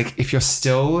point where it's like, if you're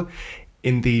still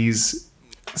in these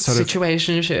sort of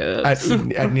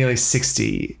Situationships. at nearly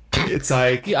 60, it's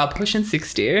like, You are pushing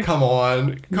 60. come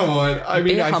on. I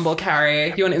mean, Be humble,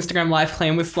 Carrie. You on Instagram Live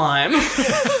playing with slime.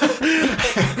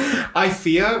 I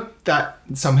fear that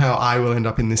somehow I will end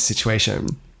up in this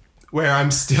situation where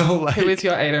I'm still like, Who is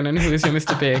your Aiden and who is your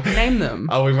Mr. Big? Name them.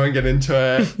 oh, we won't get into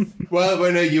it. Well,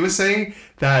 no, you were saying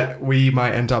that we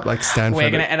might end up like Stanford. We're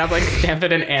going to end up like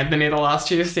Stanford and Anthony, the last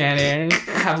two standing.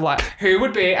 Who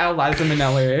would be our Liza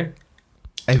Minnelli?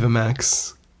 Ava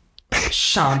Max.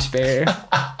 Shan't be.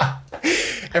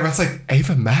 Everyone's like,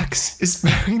 Ava Max is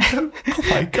marrying them? Oh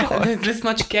my God. There's this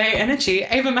much gay energy.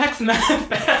 Ava Max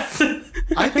manifests.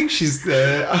 I think she's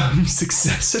the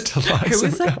successor to Liza Who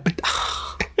is that?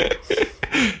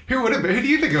 Minnelli. Who would it be? Who do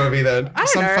you think it would be then? I don't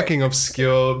Some know. fucking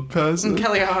obscure person.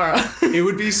 Kelly O'Hara. It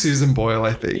would be Susan Boyle,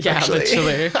 I think. Yeah, actually.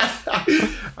 literally.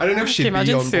 I don't know if she'd Can you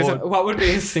be imagine on Susan? board. What would be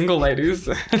his single ladies?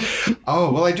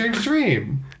 Oh, well, I dreamed a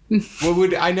dream. What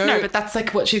would I know? No, but that's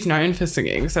like what she's known for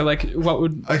singing. So like, what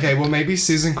would? Okay, well, maybe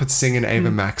Susan could sing an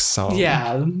Ava Max song.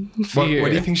 Yeah. For What you.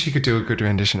 do you think she could do a good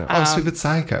rendition of? Oh, Sweet But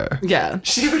Psycho. Yeah.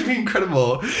 She would be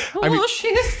incredible. I mean, Oh,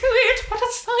 she's sweet, but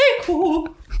a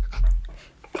psycho.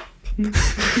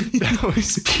 that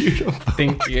was beautiful.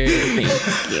 Thank you.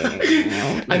 Thank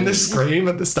you. And the scream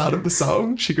at the start of the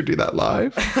song, she could do that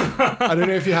live. I don't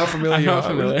know if you're how familiar I'm you not are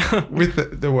familiar.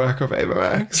 with the work of Ava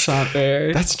Max. Shan't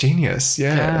be. That's genius.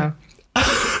 Yeah.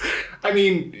 I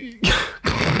mean,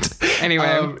 God.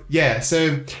 Anyway. Yeah.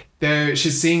 So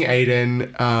she's seeing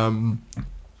Aiden.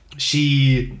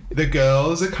 The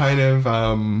girls are kind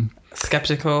of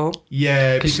Skeptical.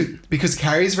 yeah, because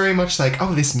Carrie's very much like,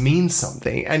 oh, this means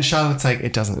something, and Charlotte's like,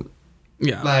 it doesn't.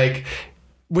 Yeah. Like,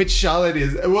 which Charlotte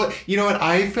is. Well, you know what?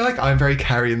 I feel like I'm very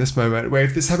Carrie in this moment. Where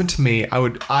if this happened to me,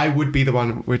 I would be the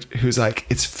one who's like,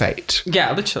 it's fate.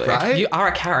 Yeah, literally. Right? You are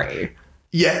a Carrie.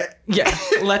 Yeah. Yeah.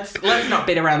 Let's not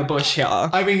beat around the bush here.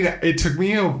 I mean, it took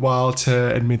me a while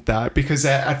to admit that because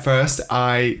at first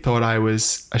I thought I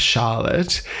was a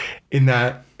Charlotte in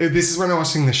that this is when I was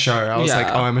watching the show. I was like,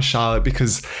 Yeah. oh, I'm a Charlotte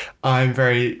because I'm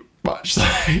very much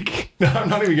like, no, I'm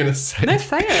not even going to say No, it.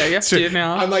 say it. You have to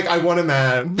now. I'm like, I want a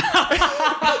man,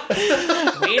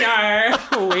 We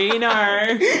know. We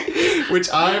know.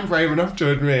 which I'm brave enough to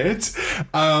admit.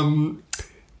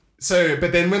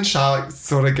 But then when Charlotte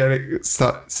sort of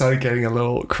started getting a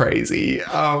little crazy,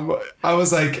 I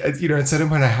was like, at a certain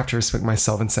point I have to respect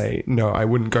myself and say, no, I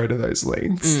wouldn't go to those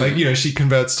lengths. Like, she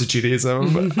converts to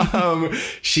Judaism.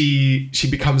 She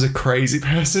becomes a crazy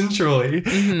person, truly.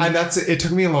 And it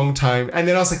took me a long time. And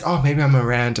then I was like, oh, maybe I'm a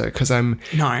Miranda because I'm,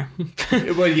 No.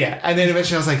 well, yeah. And then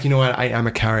eventually I was like, you know what? I am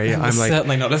a Carrie. I'm like,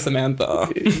 certainly not a Samantha.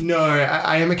 no,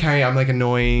 I am a Carrie. I'm like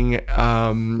annoying.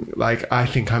 Like I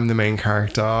think I'm the main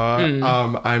character.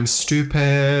 I'm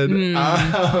stupid.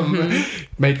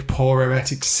 Make poor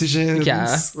romantic decisions.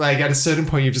 Yeah. Like at a certain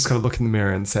point, you've just got to look in the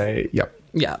mirror and say, "Yep."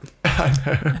 Yeah.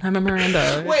 And I'm a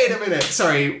Miranda. Wait a minute.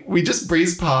 Sorry, we just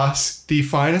breezed past the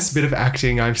finest bit of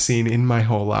acting I've seen in my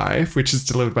whole life, which is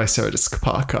delivered by Sarah Jessica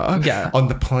Parker. Yeah. On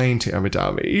the plane to Abu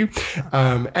Dhabi.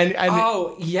 And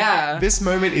Oh, yeah. this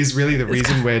moment is really the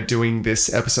reason we're doing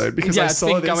this episode because Yeah, I it's saw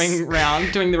been this. going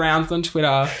round, doing the rounds on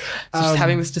Twitter. Just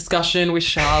having this discussion with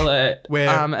Charlotte Where-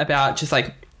 about just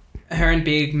like her and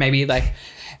Big maybe like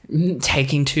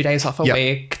taking 2 days off a Yep.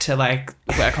 week to like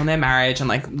work on their marriage and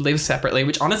like live separately,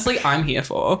 which honestly I'm here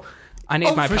for. I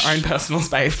need my for own personal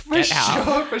space. Get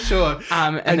out. For sure.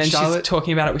 And then Charlotte, she's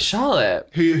talking about it with Charlotte.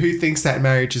 who thinks that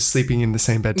marriage is sleeping in the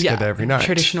same bed together every night.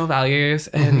 Traditional values.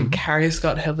 And Carrie's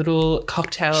got her little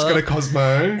cocktail. She's got a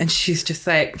Cosmo. and she's just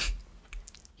like,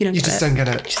 you You just don't get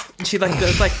it. She like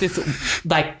does like this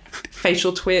like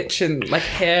facial twitch and like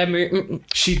hair movement.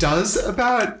 She does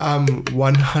about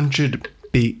 100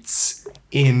 beats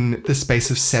in the space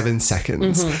of 7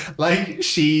 seconds. Like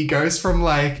she goes from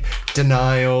like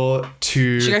denial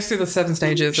to She goes through the 7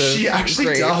 stages of she actually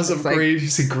grief. does It's of like- grief.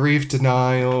 She's a grief,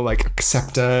 denial, like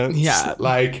acceptance. Yeah.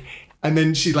 Like, and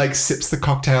then she like sips the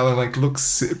cocktail and like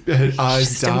looks, her eyes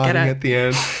just don't get darting it. at the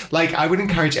end. Like, I would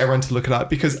encourage everyone to look it up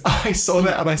because I saw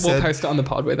that and I We'll said, post it on the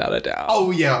pod without a doubt. oh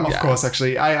yeah, of Yeah. course,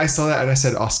 actually. I saw that and I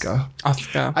said Oscar.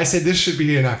 Oscar. I said this should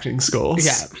be in acting schools.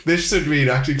 Yeah. This should be in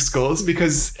acting schools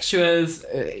because She was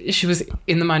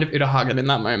in the mind of Uta Hagen in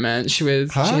that moment. She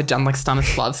had done like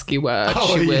Stanislavski work.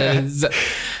 Oh, she yeah. was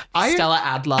Stella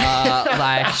Adler.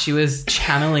 Like she was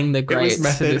channeling the it was greats to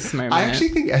method. this moment. I actually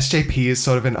think SJP is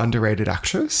sort of an underrated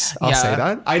actress. I'll Yeah. say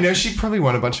that. I know she probably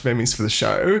won a bunch of Emmys for the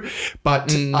show,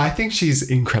 but I think she's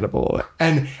incredible.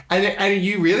 And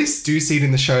you really do see it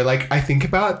in the show. Like I think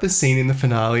about the scene in the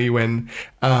finale when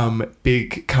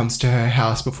Big comes to her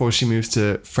house before she moves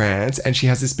to France and she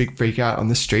has this big freak out on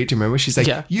the street. Do you remember? She's like,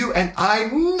 Yeah. you and I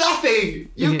nothing.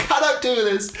 You cannot do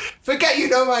this. Forget you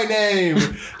know my name.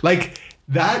 Like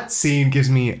That scene gives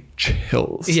me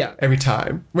chills. Yeah. Every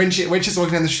time. When she's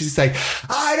walking down the street, she's like,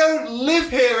 I don't live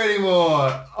here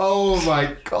anymore. Oh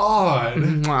my God.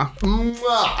 Mwah.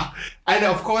 Mwah. And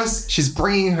of course, she's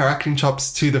bringing her acting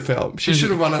chops to the film. She should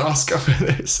have won an Oscar for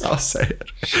this. I'll say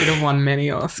it. Should have won many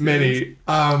Oscars. Many.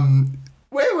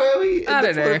 Where were we? I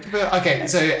don't know. Okay,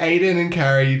 so Aiden and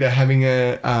Carrie, they're having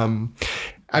a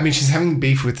she's having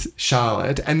beef with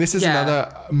Charlotte, and this is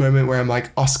another moment where I'm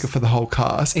like, Oscar for the whole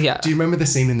cast. Yeah. Do you remember the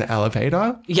scene in the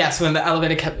elevator? Yes, when the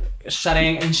elevator kept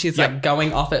shutting and she's like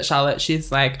going off at Charlotte.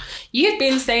 She's like, you've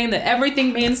been saying that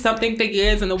everything means something for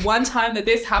years, and the one time that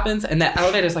this happens, and the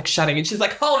elevator's like shutting, and she's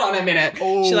like, hold on a minute.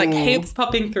 Oh. She like keeps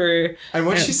popping through. And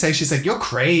what did she say? She's like, you're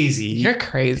crazy. You're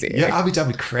crazy. You're Abu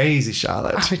Dhabi crazy,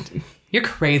 Charlotte. You're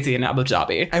crazy in Abu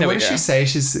Dhabi. And what does she say?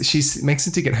 She makes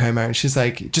it to get her marriage. She's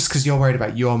like, just because you're worried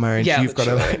about your marriage, you've got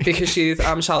to like... Because she's,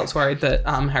 Charlotte's worried that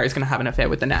Harry's going to have an affair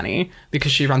with the nanny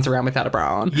because she runs around without a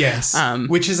bra on. Yes.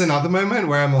 Which is another moment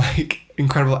where I'm like,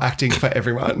 incredible acting for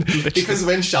everyone. Because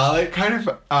when Charlotte kind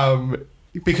of...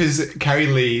 because Carrie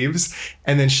leaves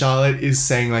and then Charlotte is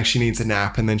saying like she needs a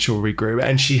nap and then she'll regroup,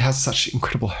 and she has such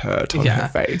incredible hurt on her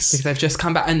face. Because they've just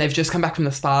come back from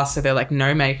the spa, so they're like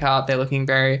no makeup, they're looking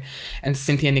very, and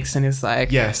Cynthia Nixon is like,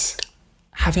 yes,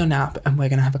 have your nap and we're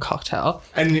gonna have a cocktail.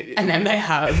 And then they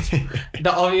have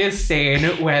the obvious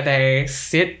scene where they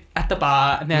sit at the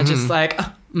bar and they're just like,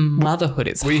 motherhood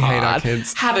is we hard. Hate our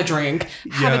kids. Have a drink.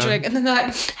 And then they're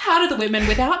like, how do the women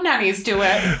without nannies do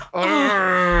it?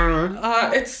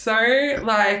 It's so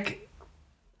like,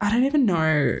 I don't even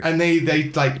know. And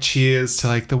they like cheers to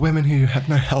like the women who have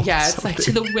no help. Yeah, it's like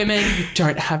to the women who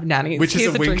don't have nannies. Which is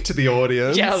a wink drink to the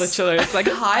audience. Yeah, literally. It's like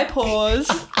high pause.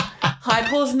 High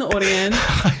pause in the audience.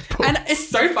 And it's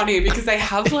so funny because they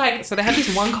have like, so they have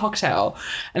this one cocktail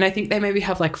and I think they maybe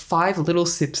have like 5 little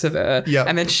sips of it. Yep.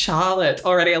 And then Charlotte's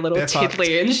already a little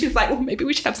tiddly and she's like, well, maybe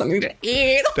we should have something to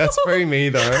eat. That's very me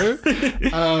though.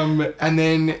 And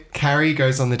then Carrie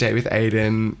goes on the date with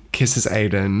Aiden, kisses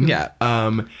Aiden. Yeah.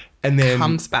 And then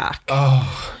comes back.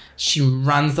 Oh. She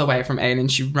runs away from Aiden.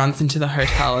 She runs into the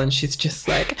hotel and she's just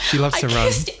like, she loves to run. I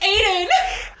kissed Aiden.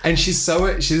 And this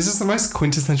is the most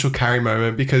quintessential Carrie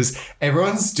moment because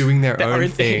everyone's doing their own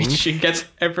thing. She gets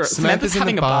Samantha's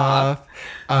having a bath.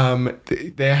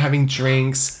 They're having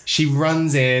drinks. She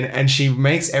runs in and she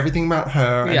makes everything about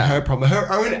her and her problem,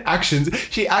 her own actions.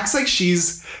 She acts like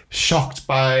she's shocked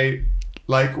by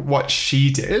like what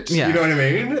she did. Yeah. You know what I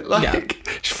mean? Like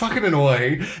she's fucking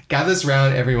annoying. Gathers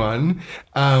around everyone.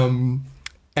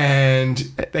 And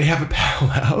they have a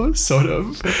powwow, sort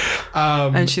of.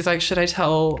 And she's like, should I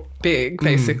tell Big,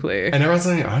 basically? And everyone's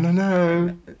like, I don't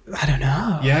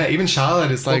know. Yeah, even Charlotte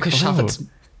is like... Because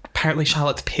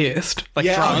Charlotte's pissed,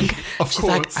 like drunk. Of she's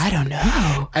course. Like, I don't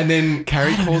know. And then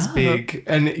Carrie calls Big,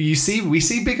 and we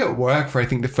see Big at work for, I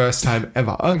think, the first time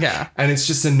ever. Yeah. And it's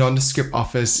just a nondescript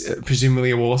office,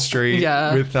 presumably a Wall Street.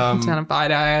 Yeah. With... down at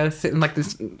Bideye, sitting like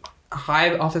this...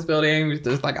 high office building.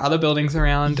 There's like other buildings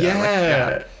around.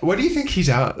 What do you think he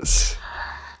does?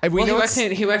 He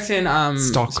works in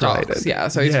stock related. Yeah,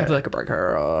 so he's probably like a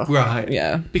broker or right.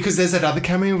 Yeah, because there's that other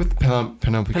cameo with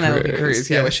Penelope Cruz.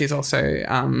 Yeah, where she's also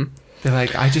they're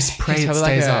like, I just pray it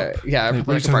stays up. Yeah,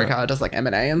 like a broker does like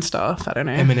M&A and stuff. I don't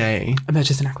know. M&A,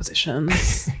 mergers and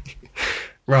acquisitions.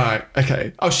 Right.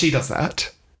 Okay. Oh, she does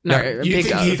that. No, you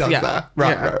think he does that?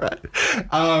 Right.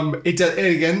 It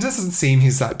again doesn't seem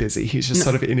he's that busy. He's just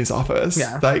sort of in his office,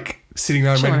 like sitting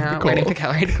around waiting for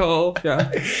Carrie to call.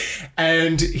 Yeah.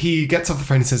 And he gets off the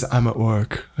phone and says, "I'm at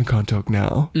work. I can't talk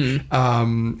now."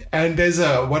 And there's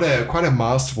quite a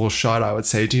masterful shot, I would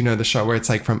say. Do you know the shot where it's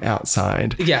like from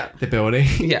outside? The building.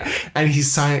 Yeah. And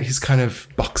he's kind of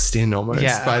boxed in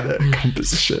almost by the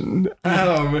composition.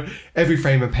 Every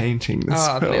frame of painting. This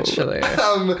film. Literally.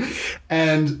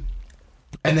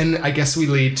 And then I guess we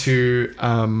lead to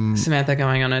Samantha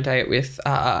going on a date with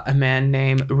a man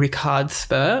named Ricard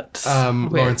Spurt.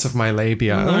 Lawrence of My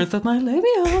Labia.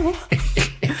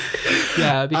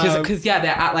 Yeah, because they're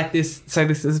at like this. So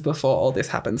this is before all this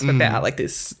happens, but they're at like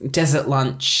this desert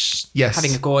lunch,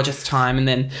 having a gorgeous time, and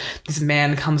then this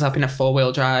man comes up in a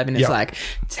 4-wheel drive and is like,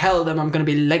 "Tell them I'm going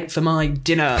to be late for my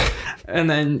dinner," and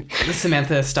then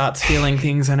Samantha starts feeling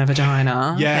things in her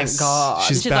vagina. Yes, thank God.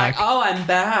 she's like, back. "Oh, I'm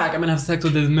back. I'm going to have sex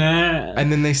with this man." And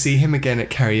then they see him again at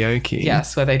karaoke.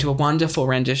 Yes, where they do a wonderful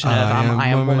rendition of "I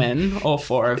Am Woman," all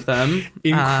 4 of them.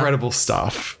 Incredible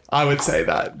stuff. I would say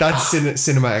that's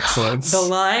cinema excellence. The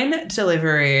line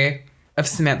delivery of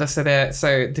Samantha. So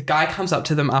the guy comes up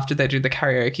to them after they do the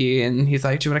karaoke and he's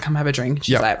like, "Do you want to come have a drink?"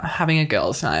 She's like, "I'm having a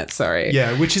girls' night, sorry."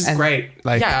 Yeah, which is great.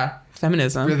 Like,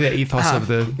 feminism. Really the ethos of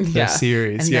the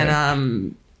series. And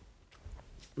then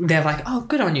they're like, oh,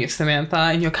 good on you,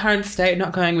 Samantha, in your current state,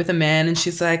 not going with a man. And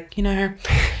she's like, you know,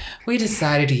 we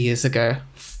decided years ago,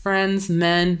 friends,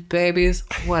 men, babies,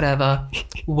 whatever,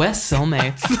 we're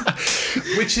soulmates.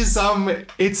 Which is,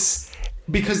 it's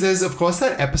because there's, of course,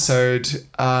 that episode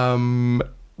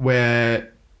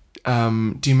where,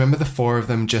 do you remember the four of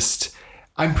them just,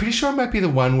 I'm pretty sure it might be the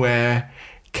one where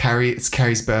it's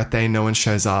Carrie's birthday, no one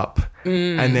shows up.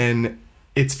 And then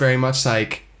it's very much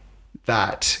like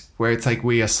that, where it's like,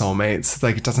 we are soulmates.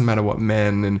 Like, it doesn't matter what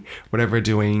men and whatever are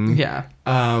doing. Yeah.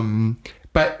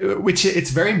 But which it's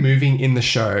very moving in the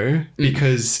show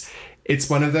because it's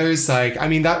one of those, like, I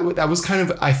mean, that was kind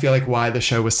of, I feel like, why the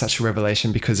show was such a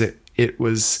revelation, because it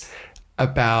was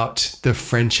about the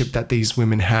friendship that these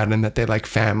women had and that they're like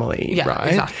family, Yeah, right?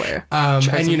 exactly.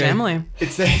 And you know, family.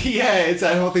 it's it's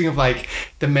that whole thing of like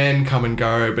the men come and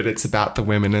go, but it's about the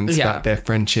women and it's about their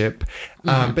friendship.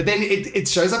 But then it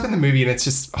shows up in the movie and it's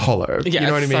just hollow. Yeah, you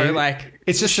know what I mean? So like,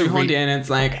 it's just shoehorned in.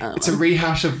 It's like, it's a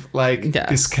rehash of like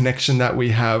this connection that we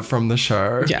have from the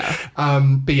show. Yeah.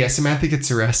 But yeah, Samantha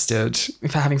gets arrested.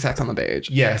 for having sex on the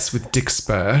beach. Yes, with Dick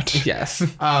Spurt. Yes.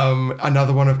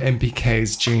 Another one of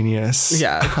MPK's genius.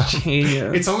 Yeah.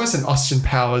 Genius. It's almost an Austin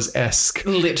Powers-esque.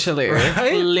 Literally.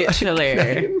 Right?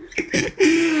 Literally.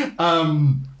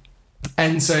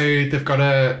 And so they've got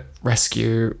to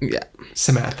rescue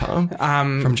Samantha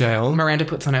from jail. Miranda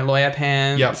puts on her lawyer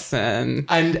pants. And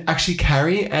actually,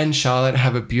 Carrie and Charlotte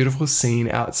have a beautiful scene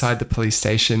outside the police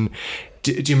station.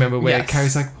 Do you remember where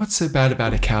Carrie's like, what's so bad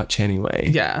about a couch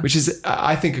anyway? Yeah. Which is,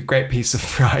 I think, a great piece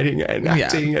of writing and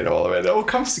acting and all of it. It all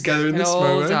comes together in this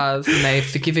moment. It all does. And they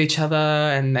forgive each other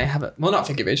and they have well, not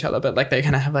forgive each other, but like they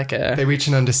kind of have like a... They reach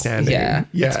an understanding. Yeah.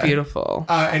 It's beautiful.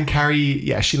 And Carrie,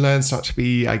 she learns not to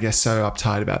be, I guess, so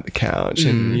uptight about the couch.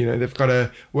 And, you know, they've got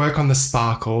to work on the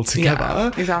sparkle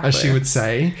together, as she would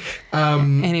say.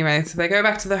 Anyway, so they go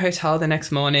back to the hotel the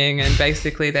next morning and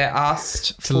basically they're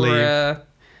asked to leave.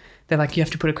 They're like, you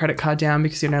have to put a credit card down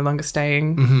because you're no longer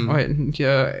staying. And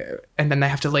then they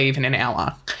have to leave in an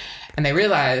hour. And they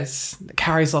realise that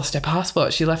Carrie's lost her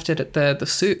passport. She left it at the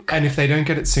souk. And if they don't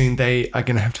get it soon, they are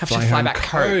going to have to fly home back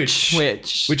coach.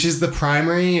 Which is the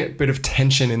primary bit of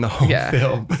tension in the whole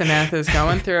film. Samantha's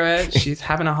going through it. She's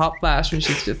having a hot flash and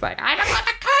she's just like, I don't want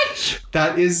the coach.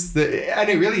 That is and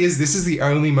it really is, this is the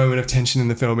only moment of tension in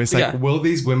the film. It's like, will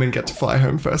these women get to fly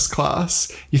home first class?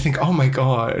 You think, oh my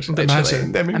God, Literally.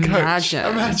 imagine them in coach.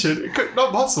 Imagine.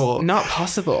 Not possible. Not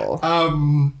possible.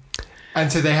 And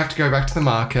so they have to go back to the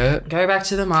market. And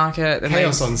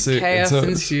Chaos ensues. Chaos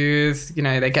ensues. You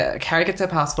know, Carrie gets her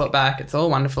passport back. It's all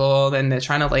wonderful. Then they're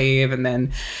trying to leave, and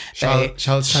then Charlotte's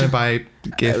trying to buy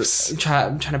gifts.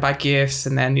 Trying to buy gifts,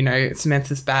 and then, you know,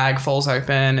 Samantha's bag falls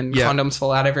open and condoms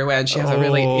fall out everywhere, and she has a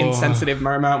really insensitive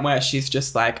moment where she's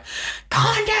just like,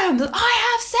 "Condoms!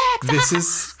 I have sex!" This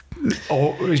is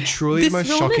truly the most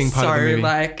shocking part of the movie.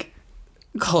 Like,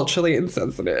 culturally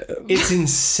insensitive. It's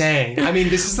insane. I mean,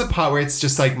 this is the part where it's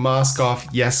just like, mask off.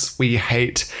 Yes, we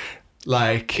hate.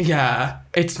 Like,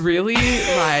 it's really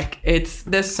like,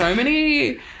 there's so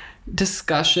many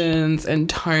discussions and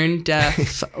tone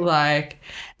deaf. Like,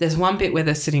 there's one bit where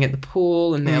they're sitting at the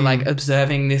pool and they're like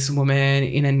observing this woman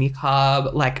in a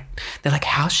niqab. Like, they're like,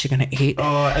 how's she gonna eat?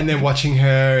 Oh, and they're watching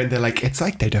her and they're like, it's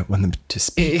like they don't want them to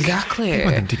speak. Exactly. They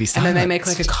want them to be silent. And then they make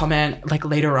like a comment like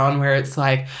later on where it's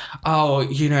like, oh,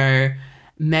 you know,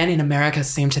 men in America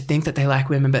seem to think that they like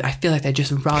women, but I feel like they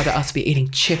just rather us be eating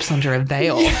chips under a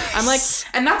veil. Yes. I'm like,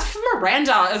 and that's from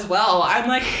Miranda as well. I'm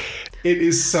like, it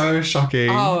is so shocking.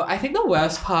 Oh, I think the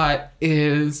worst part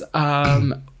is,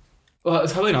 well,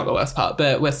 it's probably not the worst part,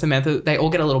 but where Samantha, they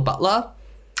all get a little butler.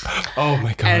 Oh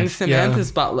my God. And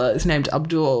Samantha's butler is named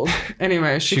Abdul.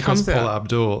 Anyway, she comes calls Paul out.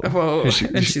 Abdul. Whoa.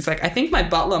 And she's like, I think my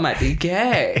butler might be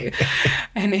gay.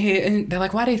 and they're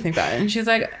like, why do you think that? And she's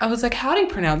like, I was like, how do you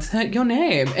pronounce your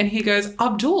name? And he goes,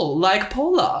 Abdul, like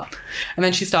Paula. And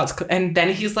then she starts, and then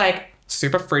he's like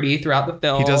super fruity throughout the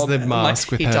film. He does the mask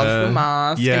with her. He does the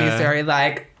mask. Yeah. And he's very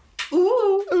like, ooh.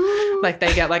 Like,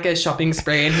 they get like a shopping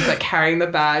spree and he's like carrying the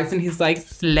bags and he's like,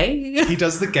 slay. He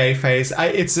does the gay face.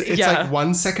 It's like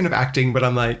 1 second of acting, but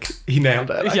I'm like, he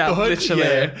nailed it. I thought, literally.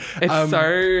 Yeah. It's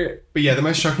so... But yeah, the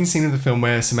most shocking scene of the film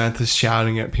where Samantha's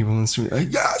shouting at people in the street,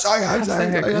 like, yes, I have sex. I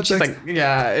have She's sex. like,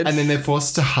 yeah. And then they're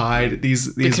forced to hide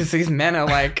these because these men are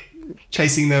like...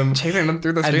 chasing them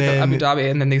through the streets of Abu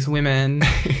Dhabi, and then these women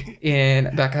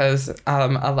in Becca's are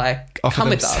like, come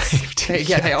with us.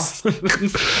 They offer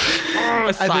them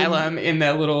asylum in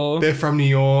their little... They're from New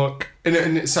York.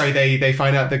 Sorry, they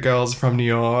find out the girls from New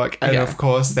York, and Yeah. of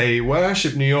course they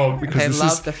worship New York because They this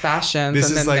love is the fashions. this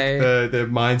and is then like the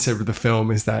mindset of the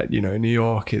film is that, you know, New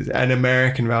York is and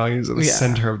American values are the Yeah.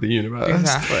 center of the universe.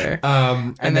 Exactly.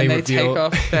 And And then they reveal, take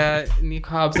off their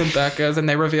niqabs and burqas and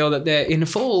they reveal that they're in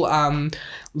full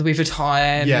Louis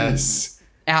Vuitton yes,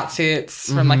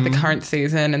 outfits from like the current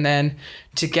season. And then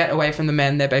to get away from the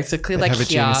men, they're basically they like, have a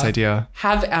genius idea.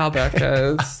 have our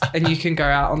burqas and you can go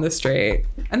out on the street.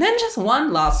 And then just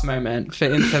one last moment for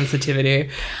insensitivity.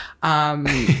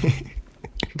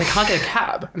 They can't get a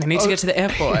cab and they need to get to the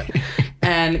airport.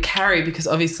 And Carrie, because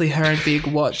obviously her and Big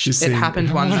watch, She's it seen-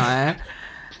 happened one night.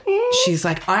 She's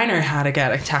like, I know how to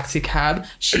get a taxi cab.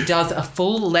 She does a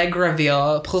full leg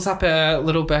reveal, pulls up her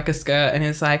little burqa skirt and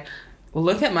is like,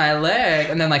 look at my leg.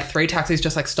 And then like 3 taxis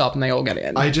just like stop and they all get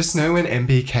in. I just know when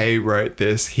MPK wrote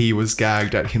this, he was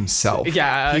gagged at himself.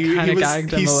 Yeah, kinda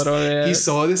gagged him a little bit. He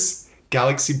saw this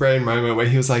galaxy brain moment where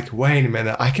he was like, wait a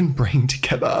minute, I can bring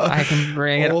together I can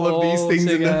bring it all of these all things in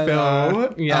the together.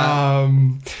 film. Yeah.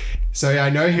 So yeah, I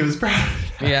know he was proud.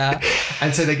 Yeah.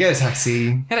 And so they get a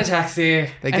taxi. Get a taxi. They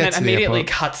and get then to the immediately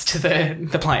airport. cuts to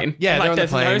the plane. Yeah, like they're on the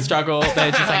there's no plane. struggle.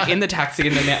 They're just like in the taxi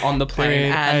and then they're on the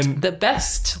plane. And the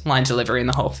best line delivery in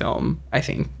the whole film, I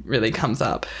think, really comes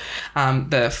up.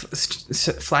 The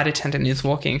flight attendant is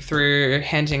walking through,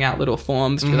 handing out little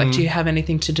forms. Be like, do you have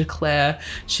anything to declare?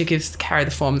 She gives Carrie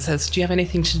the form and says, do you have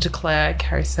anything to declare?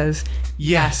 Carrie says,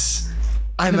 Yes,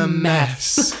 I'm a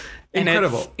mess. And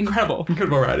Incredible. it's incredible.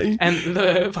 Incredible writing. And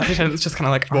the flight attendant's just kind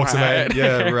of like, Walks away. "Alright."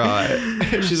 Yeah,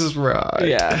 right. She's just right.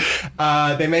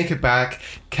 Yeah. They make it back.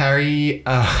 Carrie,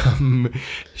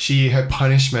 her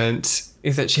punishment.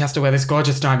 Is that she has to wear this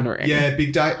gorgeous diamond ring. Yeah,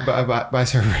 Big Di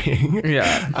buys her ring.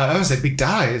 Yeah. I was like, Big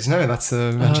Dies. No, that's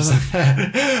the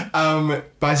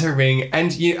buys her ring.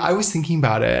 And I was thinking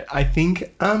about it. I think,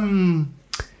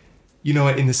 you know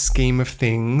what, in the scheme of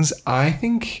things, I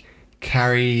think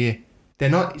Carrie, they're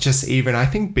not just even. I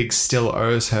think Big still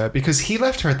owes her because he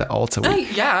left her at the altar.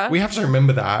 Yeah. We have to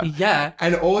remember that. Yeah.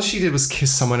 And all she did was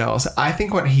kiss someone else. I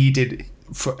think what he did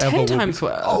forever 10 times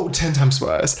worse. Oh, 10 times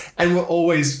worse. And will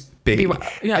always be.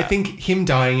 Yeah. I think him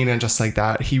dying in and just like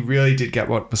that, he really did get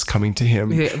what was coming to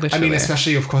him. Yeah, I mean, literally.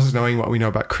 especially, of course, knowing what we know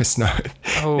about Chris Noth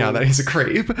Oh. now that he's a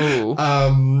creep. Ooh.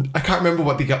 I can't remember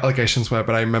what the allegations were,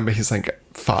 but I remember he's like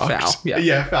fucked. Foul, yeah.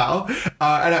 Yeah, foul.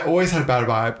 And I always had a bad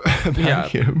vibe about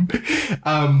him.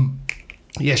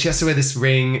 Yeah, she has to wear this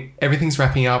ring. Everything's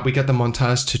wrapping up. We get the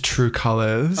montage to True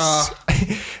Colors.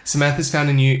 Samantha's found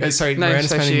a new... Miranda's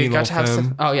found a new law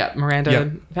firm. Miranda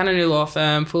Yep. found a new law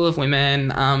firm full of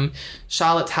women.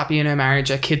 Charlotte's happy in her marriage.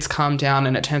 Her kids calm down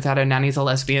and it turns out her nannies are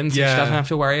lesbians, so Yeah. she doesn't have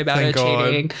to worry about Thank her God.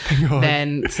 cheating. Thank God.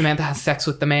 Then Samantha has sex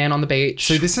with the man on the beach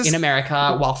So this is- in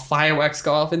America while fireworks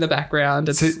go off in the background.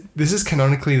 It's, So this is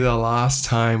canonically the last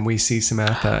time we see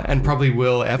Samantha, and probably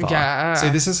will ever. Yeah. So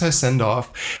this is her send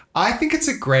off. I think it's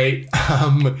a great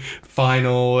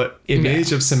final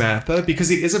image of Samantha because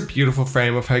it is a beautiful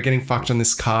frame of her getting fucked on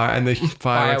this car and the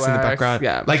fireworks in the Fireworks, background.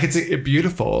 yeah. Like it's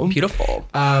beautiful. beautiful.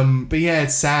 But yeah,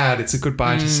 it's sad. It's a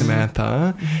goodbye to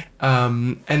Samantha.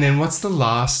 And then what's the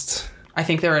last? I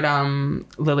think they're at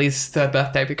Lily's 3rd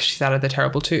birthday because she's out of the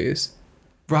Terrible Twos.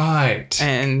 Right.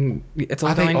 And it's all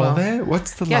Are they going all well. there?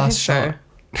 What's the Yeah, I last think shot?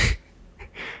 so.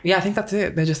 Yeah, I think that's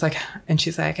it. They're just like, and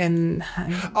she's like, and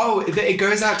Oh, it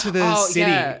goes out to the city.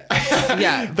 yeah,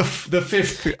 yeah, the fifth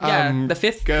the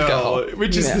fifth girl.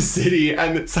 which is Yeah. the city,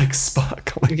 and it's like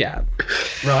sparkling. yeah.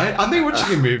 Right? Aren't they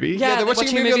watching a movie? Yeah, they're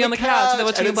watching a movie on the couch. They're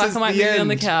watching a black and white movie on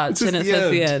the couch, and it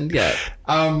says the end. Yeah.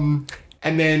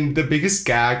 And then the biggest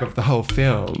gag of the whole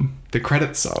film, the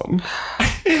credit song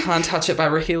Can't Touch It by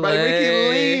Ricky Lee. by Ricky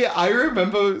Lee. I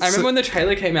remember when the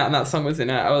trailer came out and that song was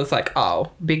in it, I was like, oh,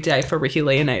 big day for Ricky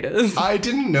Leonidas. I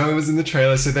didn't know it was in the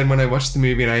trailer, so then when I watched the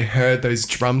movie and I heard those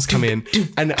drums come in,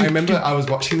 and I remember I was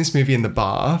watching this movie in the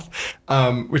bath,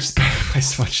 which is the perfect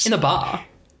place to watch In the bar.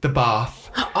 the bath.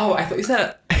 Oh, I thought you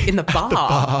said in the bar.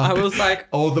 I was like,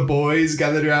 All the boys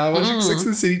gathered around watching Sex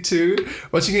and the City 2,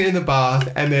 watching it in the bath,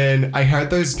 and then I heard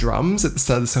those drums at the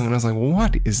start of the song, and I was like,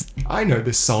 what is... I know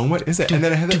this song, what is it? And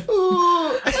then I heard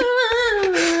the...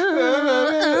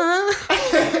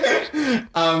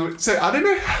 So I don't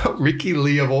know how Ricky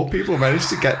Lee, of all people, managed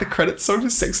to get the credit song for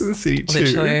Sex and the City 2.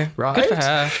 Literally. Right? Good for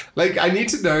her. Like, I need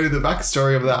to know the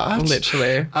backstory of that.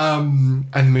 literally. And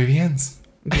the movie ends.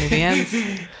 The movie ends.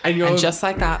 And you're... And just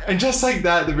like that. And just like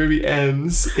that, the movie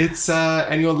ends. It's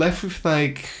and you're left with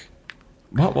like,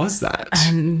 what was that?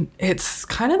 And it's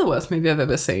kind of the worst movie I've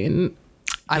ever seen.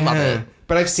 I love it.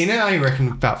 But I've seen it, I reckon,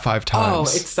 about 5 times. Oh,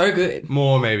 it's so good.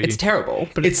 more maybe. It's terrible,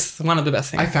 but it's one of the best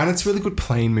things. I found it's a really good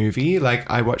plane movie. Like,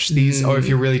 I watch these, or if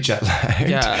you're really jet lagged,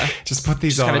 Yeah. just put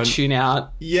these Just on. kind of tune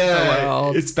out. Yeah, the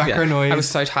world. it's background noise. I was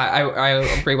so tired. I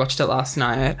rewatched it last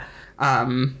night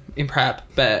in prep,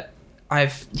 but I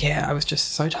was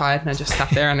just so tired, and I just sat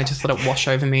there and I just let it wash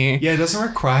over me. Yeah, it doesn't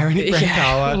require any brain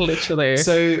power. Literally.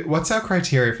 So, what's our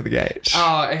criteria for the gauge?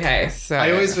 Oh, okay. So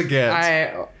I always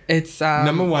forget. It's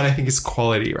Number 1, I think, is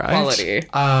quality, right? Quality.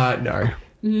 No.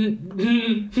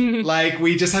 Like,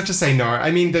 we just have to say no.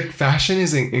 I mean, the fashion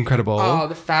is incredible. Oh,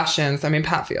 the fashions. I mean,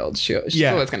 Pat Field. She's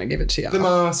Yeah. always going to give it to you. The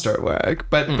master at work.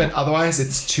 But otherwise,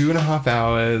 it's 2.5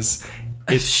 hours.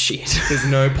 It's shit. There's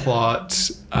no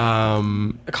plot. A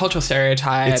cultural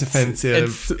stereotype. It's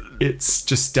offensive. It's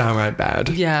just downright bad.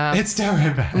 Yeah. It's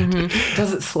downright bad.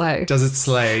 Does it slay? Does it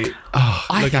slay? Oh,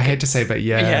 I hate to say, but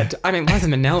yeah. Yeah. I mean, Liza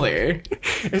Minnelli.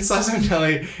 It's Liza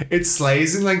Minnelli. It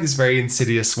slays in like this very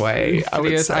insidious way. I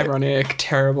would Insidious, say. ironic,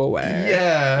 terrible way.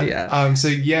 Yeah. Yeah. So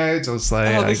yeah, it does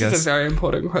slay. Oh, I this guess. is a very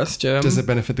important question. Does it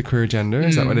benefit the queer agenda?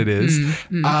 Is that what it is?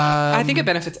 I think it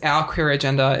benefits our queer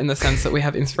agenda in the sense that we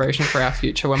have inspiration for our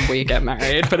future when we get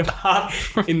married. But apart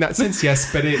from In that sense,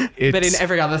 yes, but it but in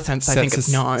every other sense, I think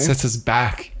it's no. sets us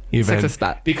back even. Sets us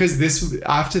back. Because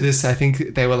after this, I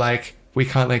think they were like, we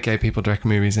can't let gay people direct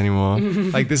movies anymore.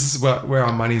 Like, this is where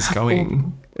our money's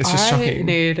going. It's just I shocking.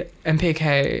 need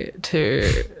MPK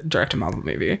to direct a Marvel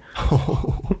movie.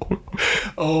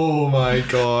 Oh my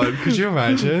god! Could you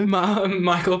imagine?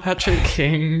 Michael Patrick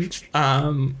King's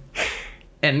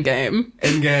Endgame.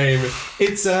 Endgame.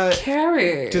 It's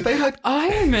Carrie. Did they like?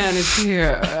 Iron Man is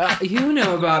here. You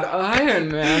know about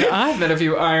Iron Man. I've met a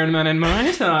few Iron Men in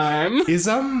my time.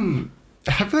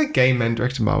 Have like gay men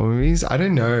directed Marvel movies? I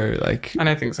don't know. Like, I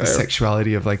don't think so. The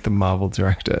sexuality of like the Marvel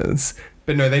directors.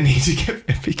 But no, they need to get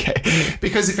MPK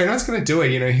because if anyone's going to do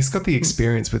it, you know, he's got the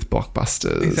experience with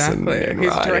blockbusters. Exactly. And He's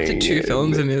writing directed 2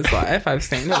 films in his life. I've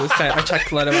seen it. I checked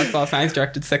Letterboxd last night. He's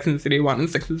directed Sex and the City 1 and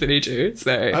Sex and the City 2.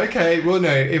 So Okay, well,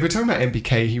 no, if we're talking about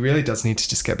MPK, he really does need to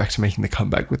just get back to making the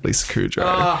comeback with Lisa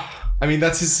Kudrow. I mean,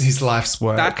 that's his life's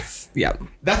work. that's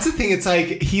the thing. It's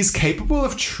like he's capable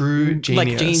of true genius.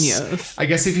 Like genius. I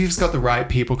guess if he's got the right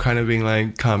people kind of being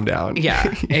like, calm down.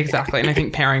 Yeah, exactly. And I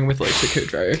think pairing with Lisa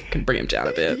Kudrow can bring him down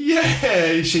a bit.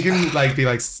 Yeah, she can like be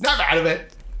like, snap out of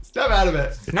it. Snap out of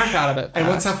it. Snap out of it. And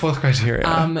what's our 4th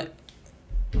criteria?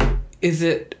 Is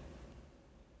it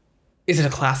a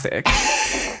classic?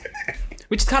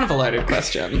 Which is kind of a loaded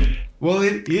question. Well,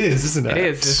 it is, isn't it? It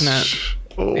is, isn't it?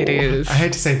 Oh, It is. I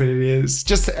hate to say, but it is.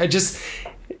 Just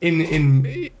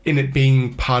in it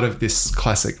being part of this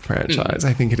classic franchise,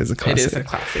 I think it is a classic. It is a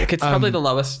classic. It's probably the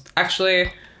lowest.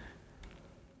 Actually,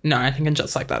 no, I think in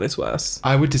Just Like That is worse.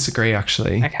 I would disagree,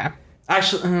 actually. Okay.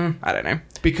 Actually, I don't know.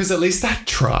 Because at least that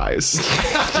tries.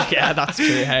 Yeah, that's true.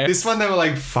 Hey, This one, they were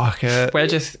like, fuck it. we're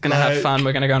just gonna have fun.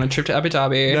 We're gonna go on a trip to Abu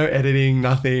Dhabi. No editing,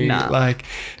 nothing. Nah. Like,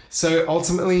 so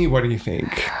ultimately, what do you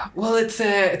think? Well, it's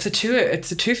a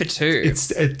 2 for 2.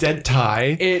 It's a dead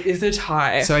tie. It is a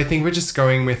tie. So I think we're just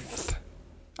going with,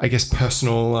 I guess,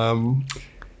 personal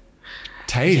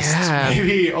taste. Yeah.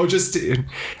 Maybe. Or just...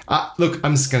 look,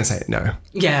 I'm just going to say it. No.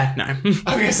 Yeah, no,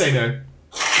 I'm going to say no.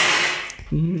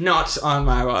 not on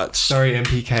my watch. Sorry,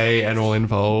 MPK and all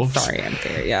involved. Sorry,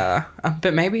 MP. Yeah,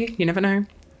 but maybe you never know.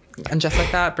 And Just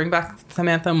Like That, bring back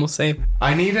Samantha, and we'll see.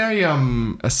 I need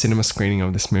a cinema screening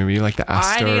of this movie, like the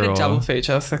Astor. I need a double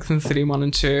feature: Sex and the City 1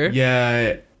 and 2.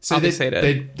 Yeah. So I'll be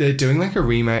seated. they're doing like a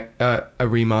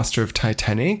remaster of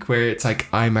Titanic where it's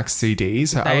like IMAX 3D.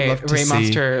 So I would love to see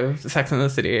remaster of Sex and the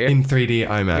City in 3D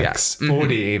IMAX, Yeah.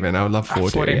 4D even. I would love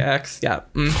 4D. 40x. Yeah.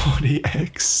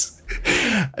 40x.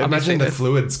 Imagine see the this.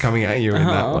 fluids coming at you in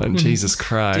that one. Jesus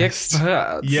Christ. The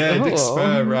experts. Yeah, the Oh.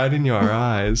 expert right in your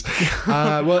eyes.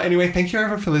 Well, anyway, thank you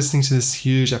everyone for listening to this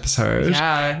huge episode.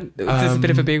 Yeah, this is a bit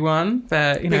of a big one,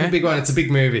 but you know, Big, big one. It's a big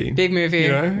movie. big movie, You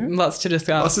know? lots to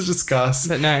discuss. Lots to discuss.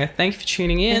 But no, thank you for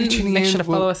tuning in. Thank you for tuning Make in. sure to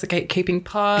follow us at Gatekeeping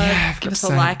Pod. Yeah, Give us a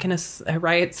 100%. like and a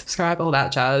rate, subscribe, all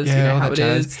that jazz. Yeah, you know all how that it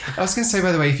jazz. is. I was going to say,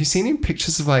 by the way, if you've seen any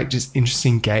pictures of like just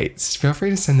interesting gates, feel free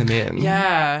to send them in.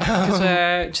 Yeah, because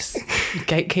we're just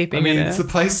gatekeeping. I mean, in it's it. the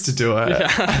place to do it.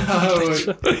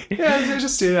 Yeah. Yeah, so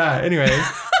just do that. Anyway,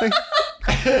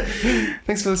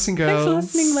 thanks for listening, girls. Thanks for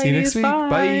listening, See you next ladies. week. Bye.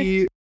 Bye.